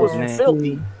 That was nasty.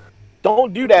 Filthy.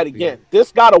 Don't do that again.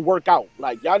 This gotta work out.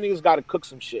 Like y'all niggas gotta cook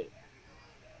some shit.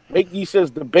 Make these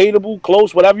shits debatable,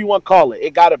 close, whatever you want to call it.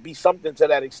 It gotta be something to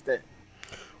that extent.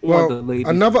 Well,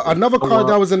 another card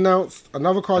that was announced.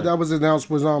 Another card that was announced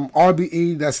was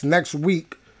RBE. That's next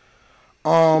week.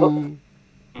 I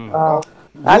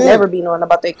never be knowing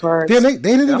about their cards. Yeah, they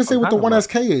didn't even say what the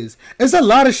 1SK is. There's a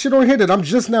lot of shit on here that I'm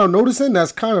just now noticing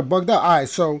that's kind of bugged out. All right,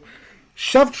 so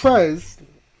Chef Trez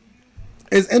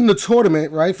is in the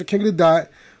tournament, right, for King of the Dot,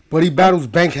 but he battles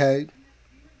Bankhead.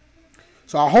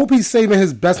 So I hope he's saving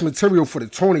his best material for the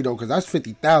tourney, though, because that's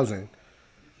 50,000.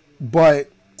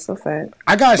 But so fat.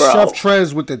 I got Chef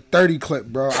Trez with the 30 clip,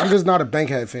 bro. I'm just not a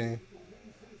Bankhead fan.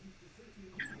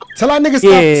 Till that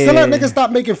nigga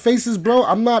stop making faces, bro.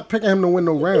 I'm not picking him to win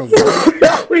no rounds, bro.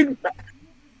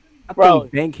 I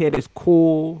think Bankhead is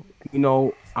cool. You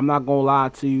know, I'm not gonna lie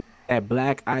to you. That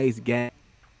black ice gas.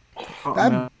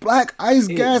 Black ice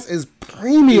gas is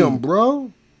premium,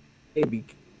 bro. It'd be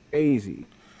crazy.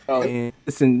 And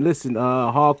listen,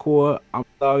 hardcore. I'm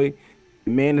sorry,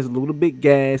 man is a little bit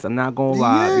gas. I'm not gonna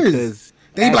lie because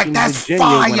they be like that's Virginia,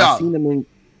 fire. When I seen him in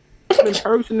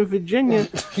person in Virginia,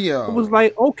 it was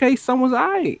like okay, someone's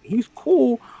alright. He's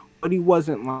cool, but he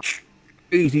wasn't like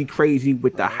crazy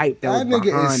with the hype that was nigga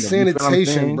behind is him.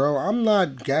 sanitation, bro. I'm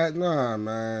not nah,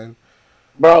 man.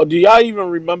 Bro, do y'all even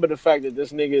remember the fact that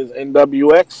this nigga is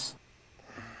NWX?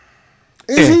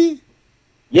 Is he?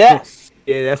 Yes.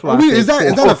 Yeah, that's why. Is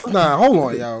that nah? Hold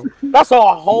on, yo. That's a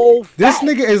whole. Fact. This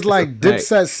nigga is like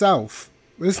Dipset South.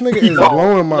 This nigga is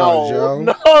blowing minds, yo.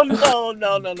 No.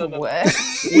 What?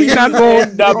 We not going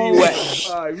NWX.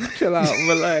 Alright, you chill out,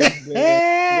 relax,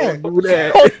 man. Don't do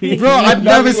that. Bro, I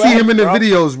never see him in the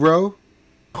videos, bro.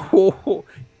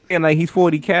 And like he's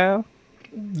 40 cal.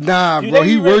 Nah, bro,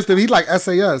 he worse than he like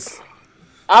SAS.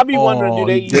 I be wondering, do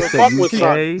they even fuck with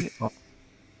him?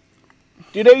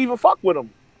 Do they even fuck with him?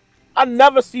 I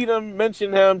never see them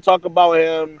mention him, talk about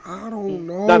him. I don't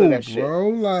know, none of that shit, bro.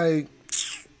 Like,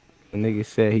 the nigga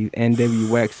said he's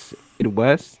NWX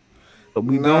Midwest. What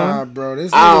we nah, doing? bro.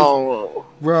 This I don't know.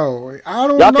 Bro, I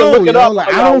don't y'all know, can look it yo. up,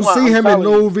 Like, I don't want, see him in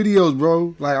no you. videos,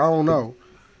 bro. Like, I don't know.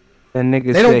 That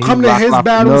nigga they don't come to his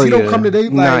battles. He don't come to they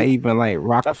like. Not even like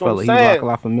Rockefeller. He rock a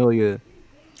lot familiar.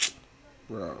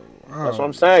 Bro, that's what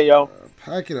I'm saying, yo.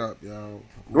 Pack it up, yo.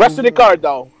 Rest of the card,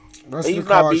 though. Rest of the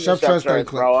card. Chef Trez,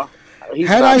 bro.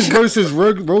 Head Ice versus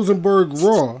Rosenberg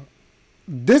Raw.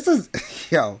 This is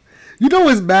yo. You know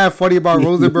what's mad funny about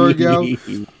Rosenberg, yo?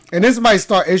 And this might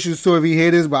start issues too if he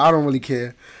hear this, but I don't really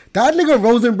care. That nigga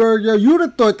Rosenberg, yo, you would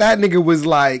have thought that nigga was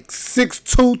like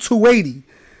 6'2", 280.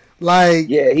 Like,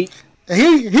 yeah, he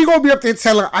gonna be up there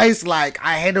telling Ice like,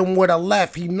 I hit him with a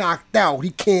left, he knocked out,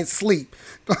 he can't sleep.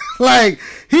 Like,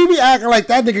 he be acting like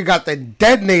that nigga got the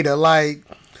detonator. Like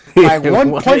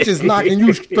one punch is knocking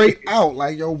you straight out.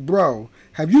 Like, yo, bro,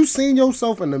 have you seen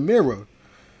yourself in the mirror?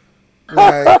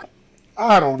 Like,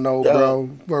 I don't know,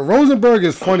 bro. But Rosenberg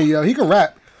is funny, yo. He can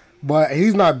rap, but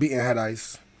he's not beating Head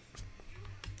Ice.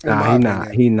 Nah,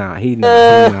 he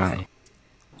not.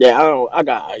 Yeah, I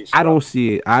got Ice. I don't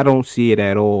see it. I don't see it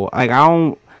at all. Like,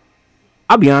 I'll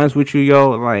be honest with you,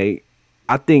 yo. Like,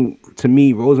 I think, to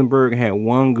me, Rosenberg had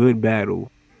one good battle.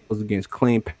 It was against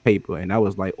Clean Paper, and that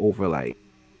was, like, over, like,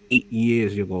 8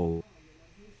 years ago.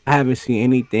 I haven't seen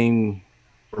anything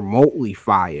remotely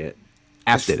fired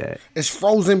after that. It's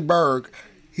Rosenberg.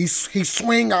 He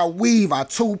swing, I weave, I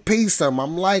two-piece him.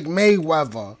 I'm like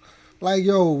Mayweather. Like,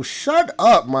 yo, shut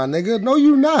up, my nigga. No,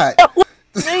 you not. I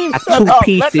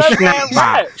two-piece the snap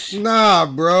box. Nah,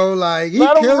 bro. Like, he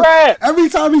kills. Every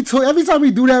time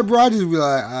he do that, bro, I just be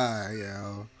like,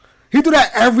 yo. He do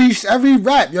that every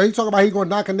rap, yo. He talk about he gonna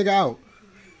knock a nigga out.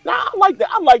 Nah,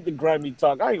 I like the grimy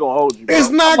talk. I ain't gonna hold you, bro. It's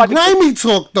not like grimy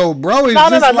talk though, bro. It's no,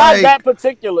 like... not that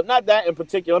particular. Not that in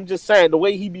particular. I'm just saying the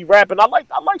way he be rapping. I like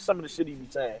some of the shit he be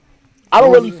saying. I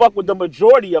don't really fuck with the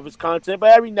majority of his content,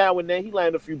 but every now and then he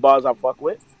land a few bars I fuck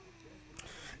with.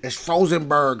 It's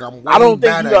Rosenberg. I don't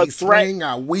think he's a threat. Swing,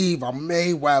 I weave, I'm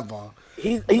Mayweather.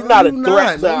 He's not a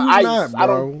threat to Ice. I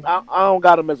don't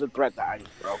got him as a threat to Ice,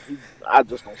 bro. I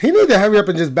just don't. He need to hurry up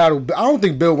and just battle. I don't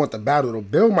think Bill want the battle though.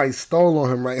 Bill might stall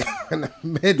on him right in the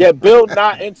mid. Yeah, Bill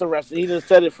not interested. He done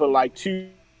said it for like 2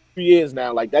 years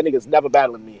now. Like that nigga's never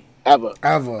battling me. ever.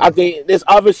 I think there's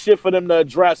other shit for them to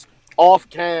address off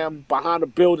cam, behind a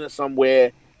building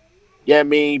somewhere. Yeah, I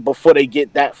mean, before they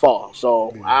get that far.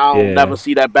 So I don't never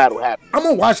see that battle happen. I'm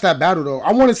gonna watch that battle though.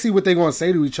 I want to see what they're gonna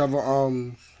say to each other.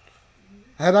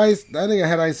 Head Ice, that nigga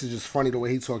Head Ice is just funny the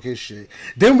way he talk his shit.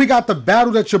 Then we got the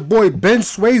battle that your boy Ben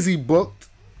Swayze booked.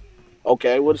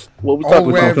 Okay, what we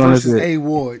talking about? Red versus A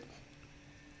Ward.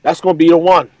 That's gonna be the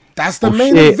one. That's the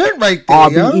main event right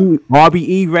there.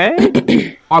 RBE Red,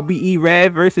 RBE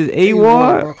Red versus A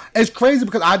Ward. It's crazy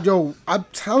because I'm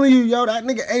telling you, yo, that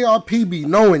nigga ARP be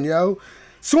knowing, yo.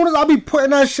 Soon as I be putting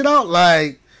that shit out,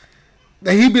 like,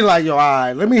 he be like, yo, all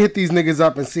right, let me hit these niggas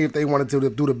up and see if they want to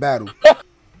do the battle.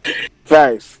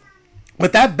 Thanks.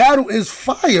 But that battle is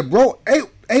fire, bro.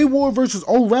 A Ward versus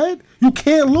O Red, you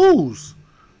can't lose.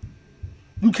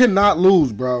 You cannot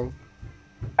lose, bro.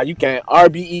 You can't.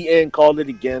 RBEN called it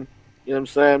again. You know what I'm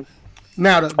saying?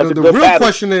 Now, the real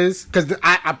question is, because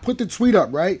I put the tweet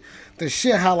up, right? The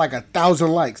shit had like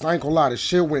 1,000 likes. I ain't gonna lie, the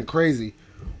shit went crazy.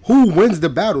 Who wins the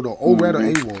battle, though? O Red or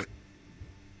A Ward?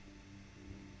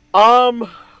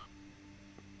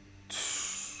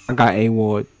 I got A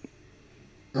Ward.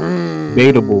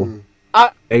 Debatable.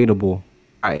 Debatable.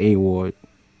 I A Ward.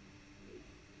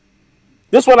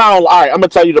 This one I don't. All right, I'm gonna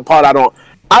tell you the part I don't.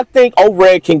 I think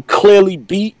O-Red can clearly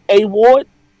beat A Ward.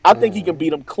 I think he can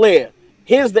beat him clear.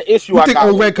 Here's the issue. You think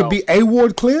O-Red could beat A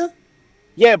Ward clear?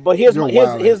 Yeah, but here's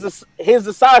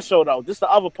the sideshow though. This is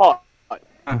the other part.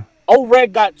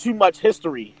 O-Red got too much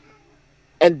history,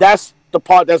 and that's the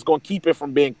part that's gonna keep it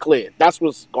from being clear. That's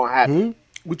what's gonna happen.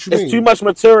 What you mean? It's too much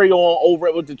material on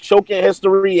O-Red with the choking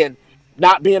history and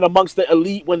not being amongst the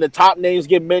elite when the top names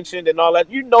get mentioned and all that.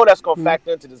 You know that's gonna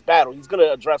factor into this battle. He's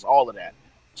gonna address all of that.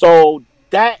 So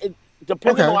that,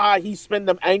 depending on how he spin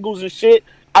them angles and shit,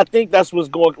 I think that's what's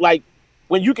going. Like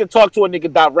when you can talk to a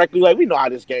nigga directly, like we know how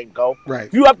this game go. Right.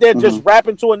 If you up there just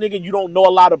rapping to a nigga you don't know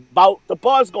a lot about, the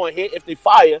bar's gonna hit if they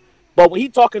fire. But when he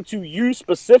talking to you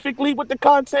specifically with the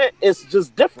content, it's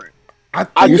just different. I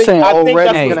think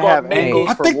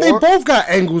they both got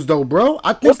angles though, bro.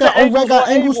 I think that O-Red got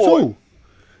angles too.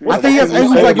 I think he has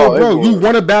angles like, yo, bro, you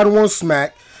won a battle on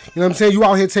Smack. You know what I'm saying? You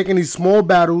out here taking these small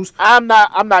battles. I'm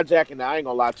not jacking that. I ain't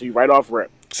gonna lie to you right off rip.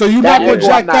 So you're not gonna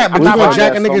jack that, but you're gonna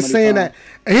jack a nigga saying that.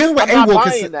 And here's what A-Ward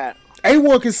can say.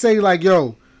 A-Ward can say like,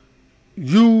 yo,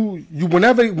 you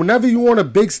whenever you on a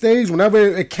big stage, whenever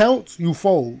it counts, you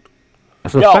fold.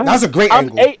 That's a great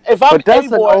angle. But that's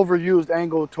an overused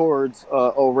angle towards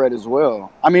O-Red as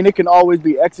well. I mean, it can always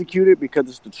be executed because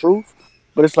it's the truth,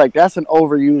 but it's like that's an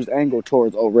overused angle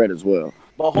towards O-Red as well.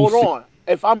 But hold on.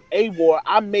 If I'm A-Ward,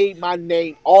 I made my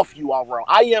name off URL.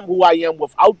 I am who I am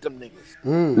without them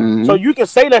niggas. So you can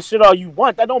say that shit all you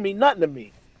want. That don't mean nothing to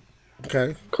me.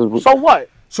 Okay. So what?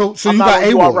 So you got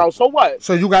A-Ward. So what?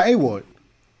 So you got A-Ward.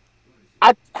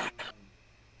 I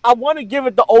want to give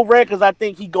it to O-Red because I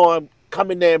think he going to come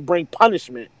in there and bring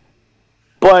punishment.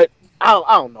 But I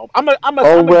don't know. I'm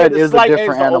O-Red is a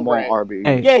different animal on RB.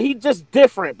 Hey. Yeah, he just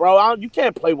different, bro. You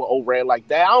can't play with O-Red like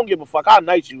that. I don't give a fuck how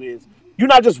nice you is. You're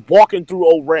not just walking through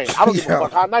O-Red. I don't give a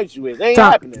fuck how nice you is. It ain't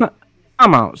happening.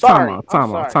 Time out.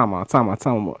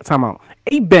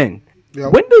 Hey, Ben,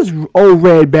 when does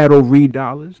O-Red battle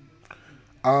 $3?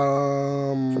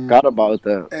 Forgot about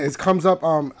that. It comes up.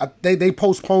 They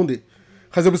postponed it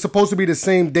because it was supposed to be the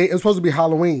same day. It was supposed to be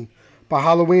Halloween, but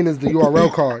Halloween is the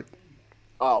URL card.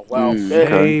 Oh well,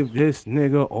 save this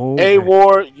nigga.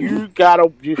 A-Ward, you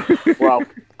gotta. Well,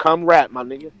 come rap, my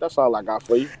nigga. That's all I got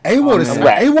for you. A-Ward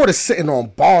is sitting on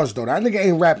bars though. That nigga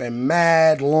ain't rapping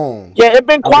mad long. Yeah, it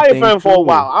been quiet for him for a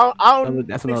while. I don't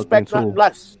expect nothing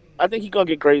less. I think he gonna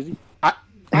get crazy.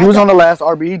 He was on the last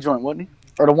RBE joint, wasn't he?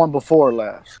 Or the one before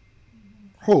last?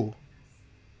 Who?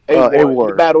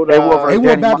 A-Ward.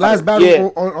 Last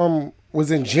battle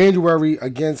was in January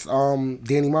against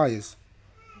Danny Myers.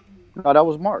 No, that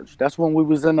was March. That's when we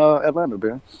was in Atlanta,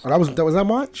 man. Oh, that was that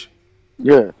March?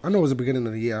 Yeah. I know it was the beginning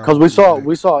of the year. Because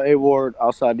we saw A-Ward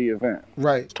outside the event.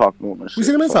 Right. Talking with him and shit. We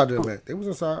seen him inside the event. They was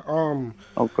inside.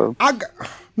 Okay.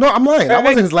 No, I'm lying. That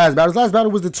wasn't his last battle. His last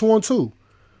battle was the 2-on-2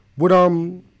 with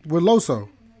Loso.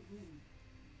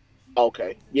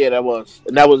 Okay, yeah, that was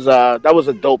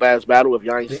a dope ass battle. If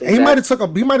y'all ain't seen he might have took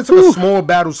a small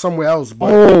battle somewhere else.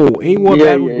 But he won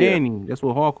battle with Danny. That's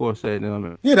what Hardcore said.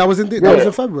 Yeah, that was in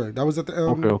February. That was at the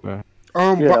okay.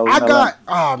 But I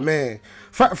got man,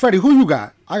 Freddie, who you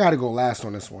got? I got to go last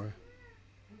on this one.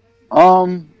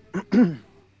 I'm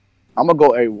gonna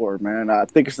go A-Ward, man. I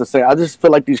think it's the same. I just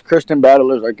feel like these Christian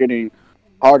battlers are getting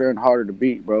harder and harder to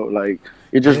beat, bro. Like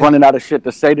you're just running out of shit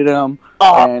to say to them,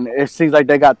 and it seems like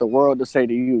they got the world to say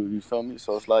to you. You feel me?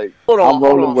 So it's like I'm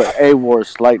rolling with A-Ward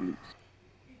slightly.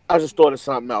 I just thought of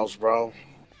something else, bro.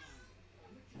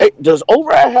 Hey, does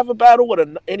Overad have a battle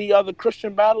with any other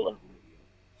Christian battler?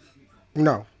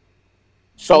 No.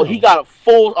 So he got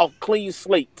a clean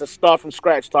slate to start from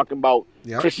scratch, talking about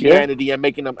Christianity and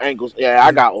making them angles. Yeah,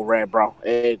 I got Orad, bro.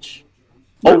 Edge.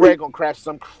 Orad gonna craft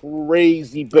some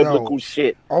crazy biblical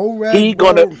shit. Orad, he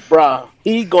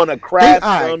gonna craft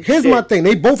some here's shit. my thing.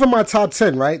 They both in my top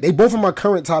 10, right? They both in my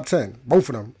current top 10. Both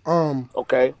of them.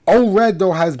 Okay. Orad,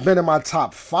 though, has been in my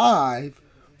top 5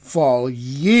 for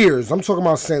years. I'm talking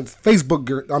about since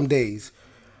Facebook days.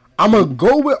 I'm gonna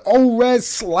go with Orad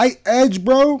slight edge,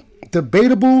 bro.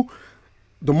 Debatable.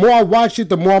 The more I watch it,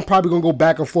 the more I'm probably gonna go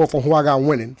back and forth on who I got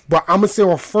winning. But I'm gonna say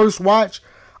on first watch,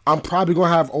 I'm probably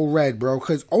gonna have Orad, bro.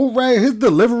 Cause Orad, his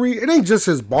delivery, it ain't just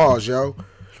his bars, yo.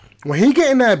 When he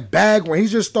get in that bag, when he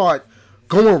just start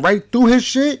going right through his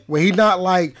shit, when he not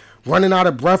like running out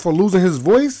of breath or losing his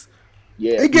voice,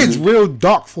 it gets real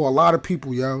dark for a lot of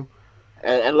people, yo.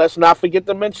 And let's not forget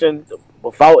to mention,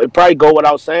 it probably go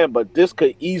without saying, but this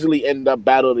could easily end up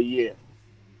battle of the year.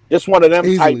 It's one of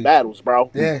them type battles, bro.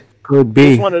 Yeah. Could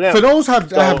be. It's one of them. For those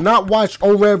that have not watched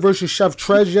Orad versus Chef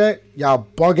Trez yet, y'all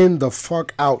bugging the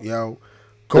fuck out, yo.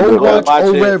 Go watch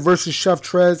Orad versus Chef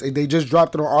Trez. They just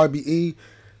dropped it on RBE.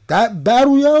 That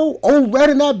battle, yo, Orad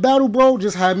in that battle, bro,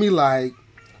 just had me like,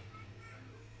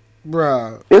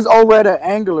 bruh. Is Orad an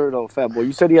angler, though, Fat Boy?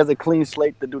 You said he has a clean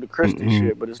slate to do the Christian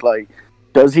shit, but it's like,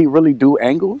 does he really do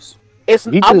angles? I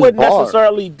wouldn't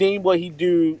necessarily deem what he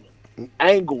do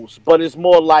angles, but it's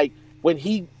more like when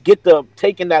he get to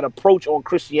taking that approach on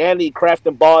Christianity,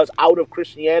 crafting bars out of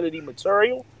Christianity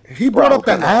material. He brought up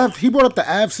the Av. He brought up the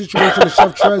Av situation with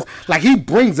Chef Trez. Like he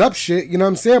brings up shit, you know what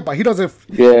I'm saying? But he doesn't.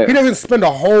 Yeah. He doesn't spend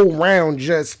a whole round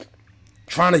just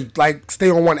trying to like stay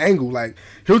on one angle. Like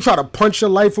he'll try to punch your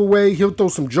life away. He'll throw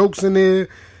some jokes in there.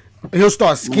 He'll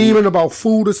start scheming about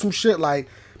food or some shit. Like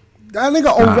that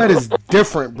nigga Orad is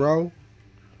different, bro.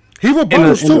 He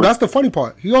rebuttals too. That's the funny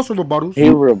part. He also rebuttals.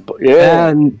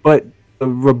 But the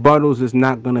rebuttals is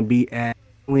not gonna be as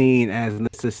clean as,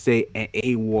 let's just say, an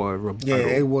A-Ward rebuttal.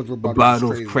 Yeah, A-Ward's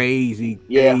rebuttals crazy.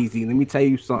 Let me tell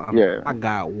you something. Yeah. I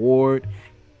got Ward.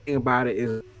 The thing about it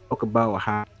is talk about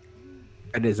how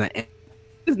it is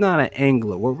it's not an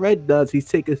angler. What Red does, he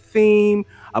take a theme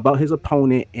about his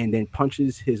opponent and then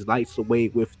punches his lights away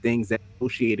with things that are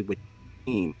associated with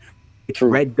the theme, which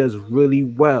Red does really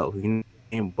well. You know?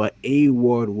 But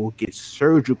A-Ward will get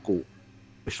surgical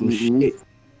with some shit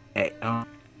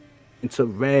into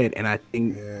Red, and I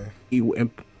think he will.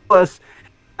 And plus,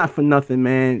 not for nothing,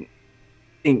 man.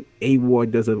 I think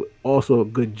A-Ward does also a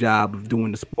good job of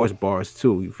doing the sports bars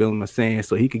too. You feel what I'm saying?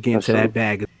 So he could get into that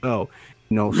bag as well.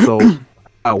 You know, so I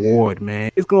got Ward,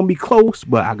 man. It's gonna be close,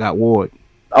 but I got Ward.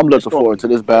 I'm looking forward to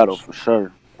this battle for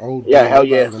sure. Oh yeah, hell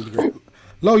yeah.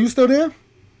 Lo, you still there?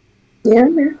 Yeah,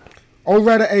 man.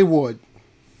 Orad or A-Ward?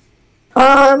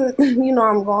 You know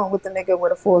I'm going with the nigga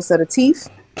with a full set of teeth.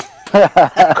 Come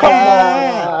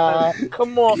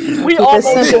on. We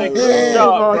almost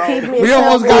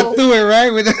got through it,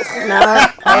 right?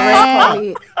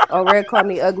 Orad called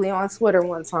me ugly on Twitter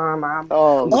one time.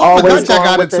 Always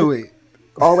got into it.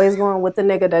 Always going with the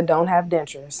nigga that don't have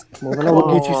dentures. Moving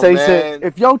on. Said,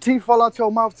 if your teeth fall out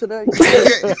your mouth today.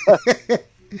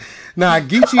 Nah,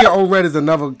 Geechee and Orad is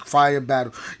another fire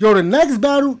battle. Yo, the next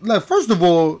battle, like, first of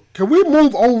all, can we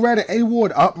move Orad and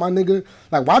A-Ward up, my nigga?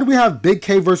 Like, why do we have Big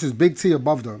K versus Big T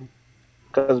above them?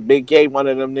 Because Big K, one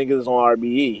of them niggas on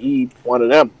RBE. He one of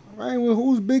them. Right, well,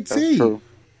 who's Big T?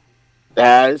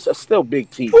 That's true. It's still Big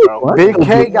T, bro. Big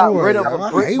K got rid of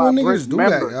a brick by brick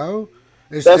member. That, yo.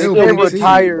 It's still Big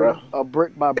retired a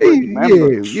brick by brick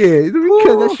member. Yeah,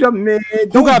 because that's your man.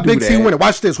 Who got Big T winning?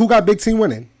 Watch this. Who got Big T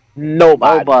winning?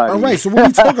 Nobody. All right, so what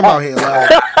we talking about here? Like,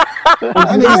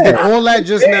 I niggas did all that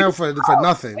just now for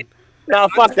nothing. Nah,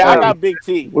 fuck that. I got Big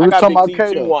T. We were talking about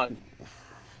K. 2-1. I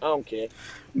don't care.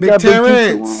 Big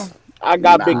Terrence. I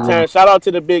got Big Terrence. Shout out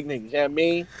to the big niggas. You know what I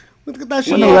mean? Look at that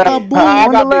shit. When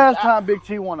the last time Big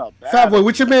T won up? Fat Boy,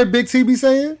 what your man Big T be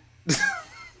saying?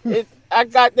 I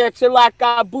got that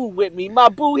Chilaka boo with me. My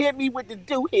boo hit me with the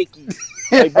doohickey.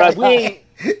 Hey, bro, we ain't.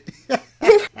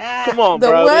 Come on, the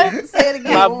bro. What? Say it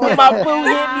again. My boo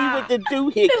hit me with the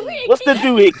doohickey. What's the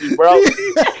doohickey, bro?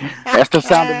 That's the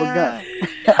sound of a gun.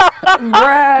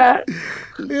 Bruh.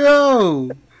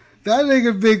 Yo, that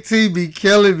nigga Big T be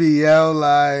killing me, yo.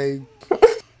 Like,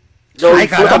 yo, he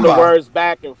flipping the words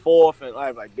back and forth, and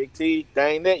like Big T, that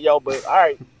ain't it, yo. But all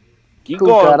right, keep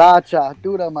going. Like,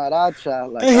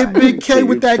 they hit Big K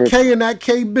with that K and that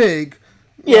K big.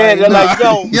 Yeah, they're like,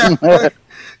 yo.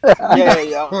 Yeah,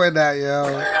 yo. That,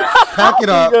 yo. Pack it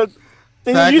up.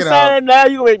 See, you saying now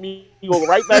you make me You go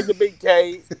right back to Big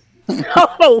K.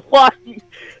 I don't know why.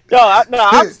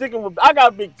 I'm sticking with. I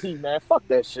got Big T, man. Fuck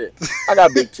that shit. I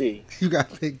got Big T. You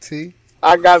got Big T.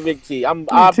 I got Big T. I'm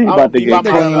about to get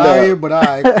cleaned up. But all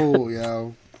right, cool,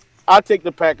 yo. I'll take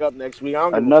the pack up next week. I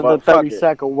don't Another give a fuck.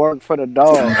 30-second work for the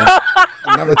dog.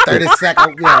 Another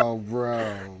 30-second, yo,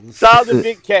 bro. Shout out to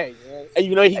Big K. And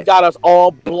you know he got us all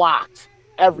blocked.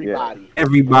 Everybody. Yeah.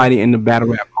 Everybody in the battle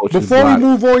rap culture. Before we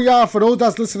move on, y'all, for those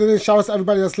that's listening in, shout out to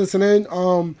everybody that's listening.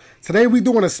 Today we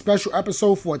doing a special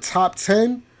episode for a top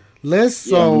 10 list.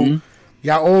 So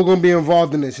y'all all gonna be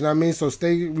involved in this, you know what I mean? So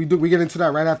we get into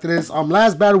that right after this.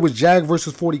 Last battle was Jag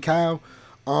versus 40 Cal.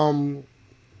 I'm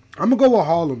gonna go with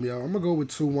Harlem, yo. I'm gonna go with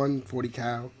 2-1 40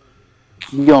 Cal.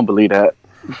 You don't believe that.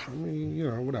 I mean, you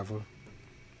know, whatever.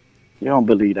 You don't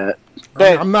believe that.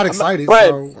 Ben, I'm not excited.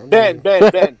 Ben.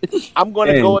 I'm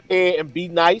going to go ahead and be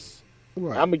nice.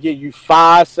 What? I'm going to give you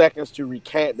 5 seconds to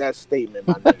recant that statement,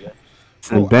 my nigga.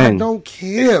 Bro, I don't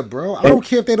care, bro. I don't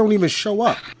care if they don't even show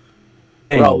up.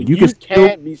 Bro, you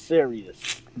can't be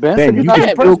serious. Ben, you can't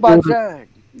impressed by Jag.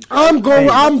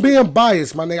 I'm being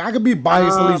biased, my nigga. I could be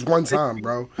biased at least one time,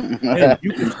 bro. Hey,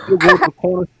 you can still go to the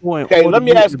corner store and Okay, let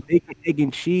me ask bacon, egg,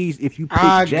 and cheese if you pick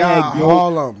I Jag. got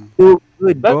Harlem. Still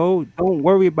good, bro. Don't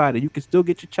worry about it. You can still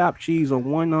get your chopped cheese on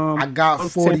one. I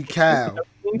got 40 Cal.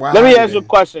 Wow. Let me ask you a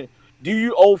question. Do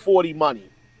you owe 40 money?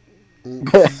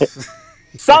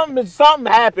 Something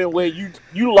happened where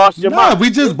you lost your mind. We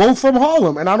just both from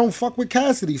Harlem, and I don't fuck with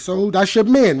Cassidy, so that's your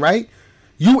man, right?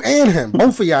 You and him,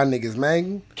 both of y'all niggas,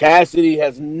 man. Cassidy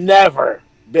has never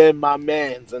been my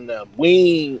mans in them.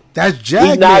 That's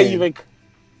Jag. Not even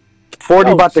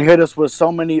 40 about to hit us with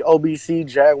so many OBC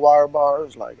Jaguar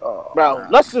bars, like, oh, bro. man.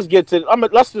 Let's just get to.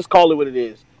 Let's just call it what it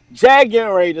is. Jag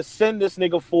getting ready to send this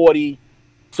nigga 40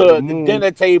 to the dinner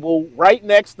table right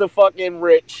next to fucking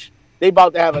Rich. They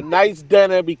about to have a nice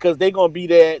dinner because they gonna be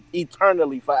there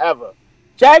eternally forever.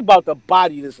 Jag about to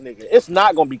body this nigga. It's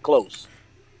not gonna be close.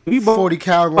 40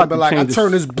 Cal gonna be like, I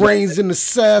turn his brains into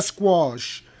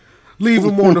Sasquatch. Leave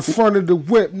him on the front of the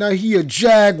whip. Now he a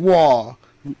Jaguar.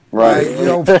 Right. Like,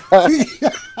 yo. You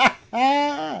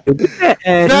want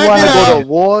to go to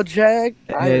war, Jag?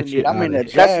 I mean, a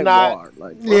Jaguar.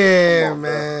 Like, yeah,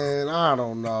 man. I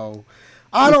don't know.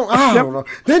 I don't know.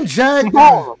 Then Jag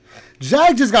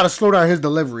just got to slow down his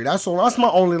delivery. That's all. That's my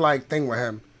only thing with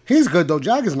him. He's good though.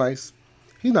 Jag is nice.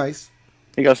 He's nice.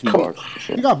 He got some bars.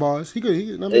 He got bars. He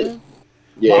good. I mean,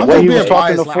 yeah, well, he was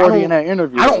talking to 40 in that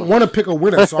interview. I don't want to pick a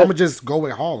winner, so I'm gonna just go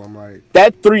with Harlem. Like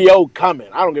that 3-0 coming.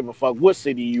 I don't give a fuck what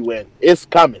city you in. It's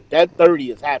coming. That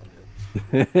 30 is happening.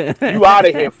 You out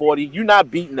of here, 40. You not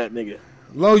beating that nigga.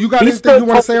 Lo, you got anything you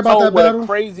want to say about that battle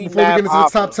crazy before we get into the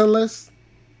top 10 list?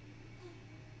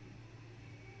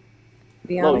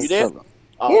 Be honest. Lo, you there?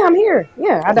 Yeah, I'm here.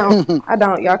 Yeah, I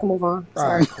don't. Y'all can move on.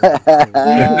 Sorry. Right, cool.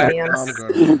 I'm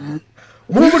good.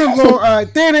 Moving along.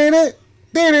 Did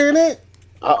it.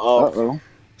 Uh-oh.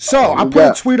 So I put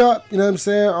a tweet up, you know what I'm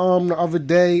saying, the other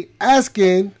day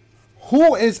asking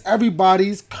who is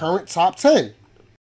everybody's current top 10.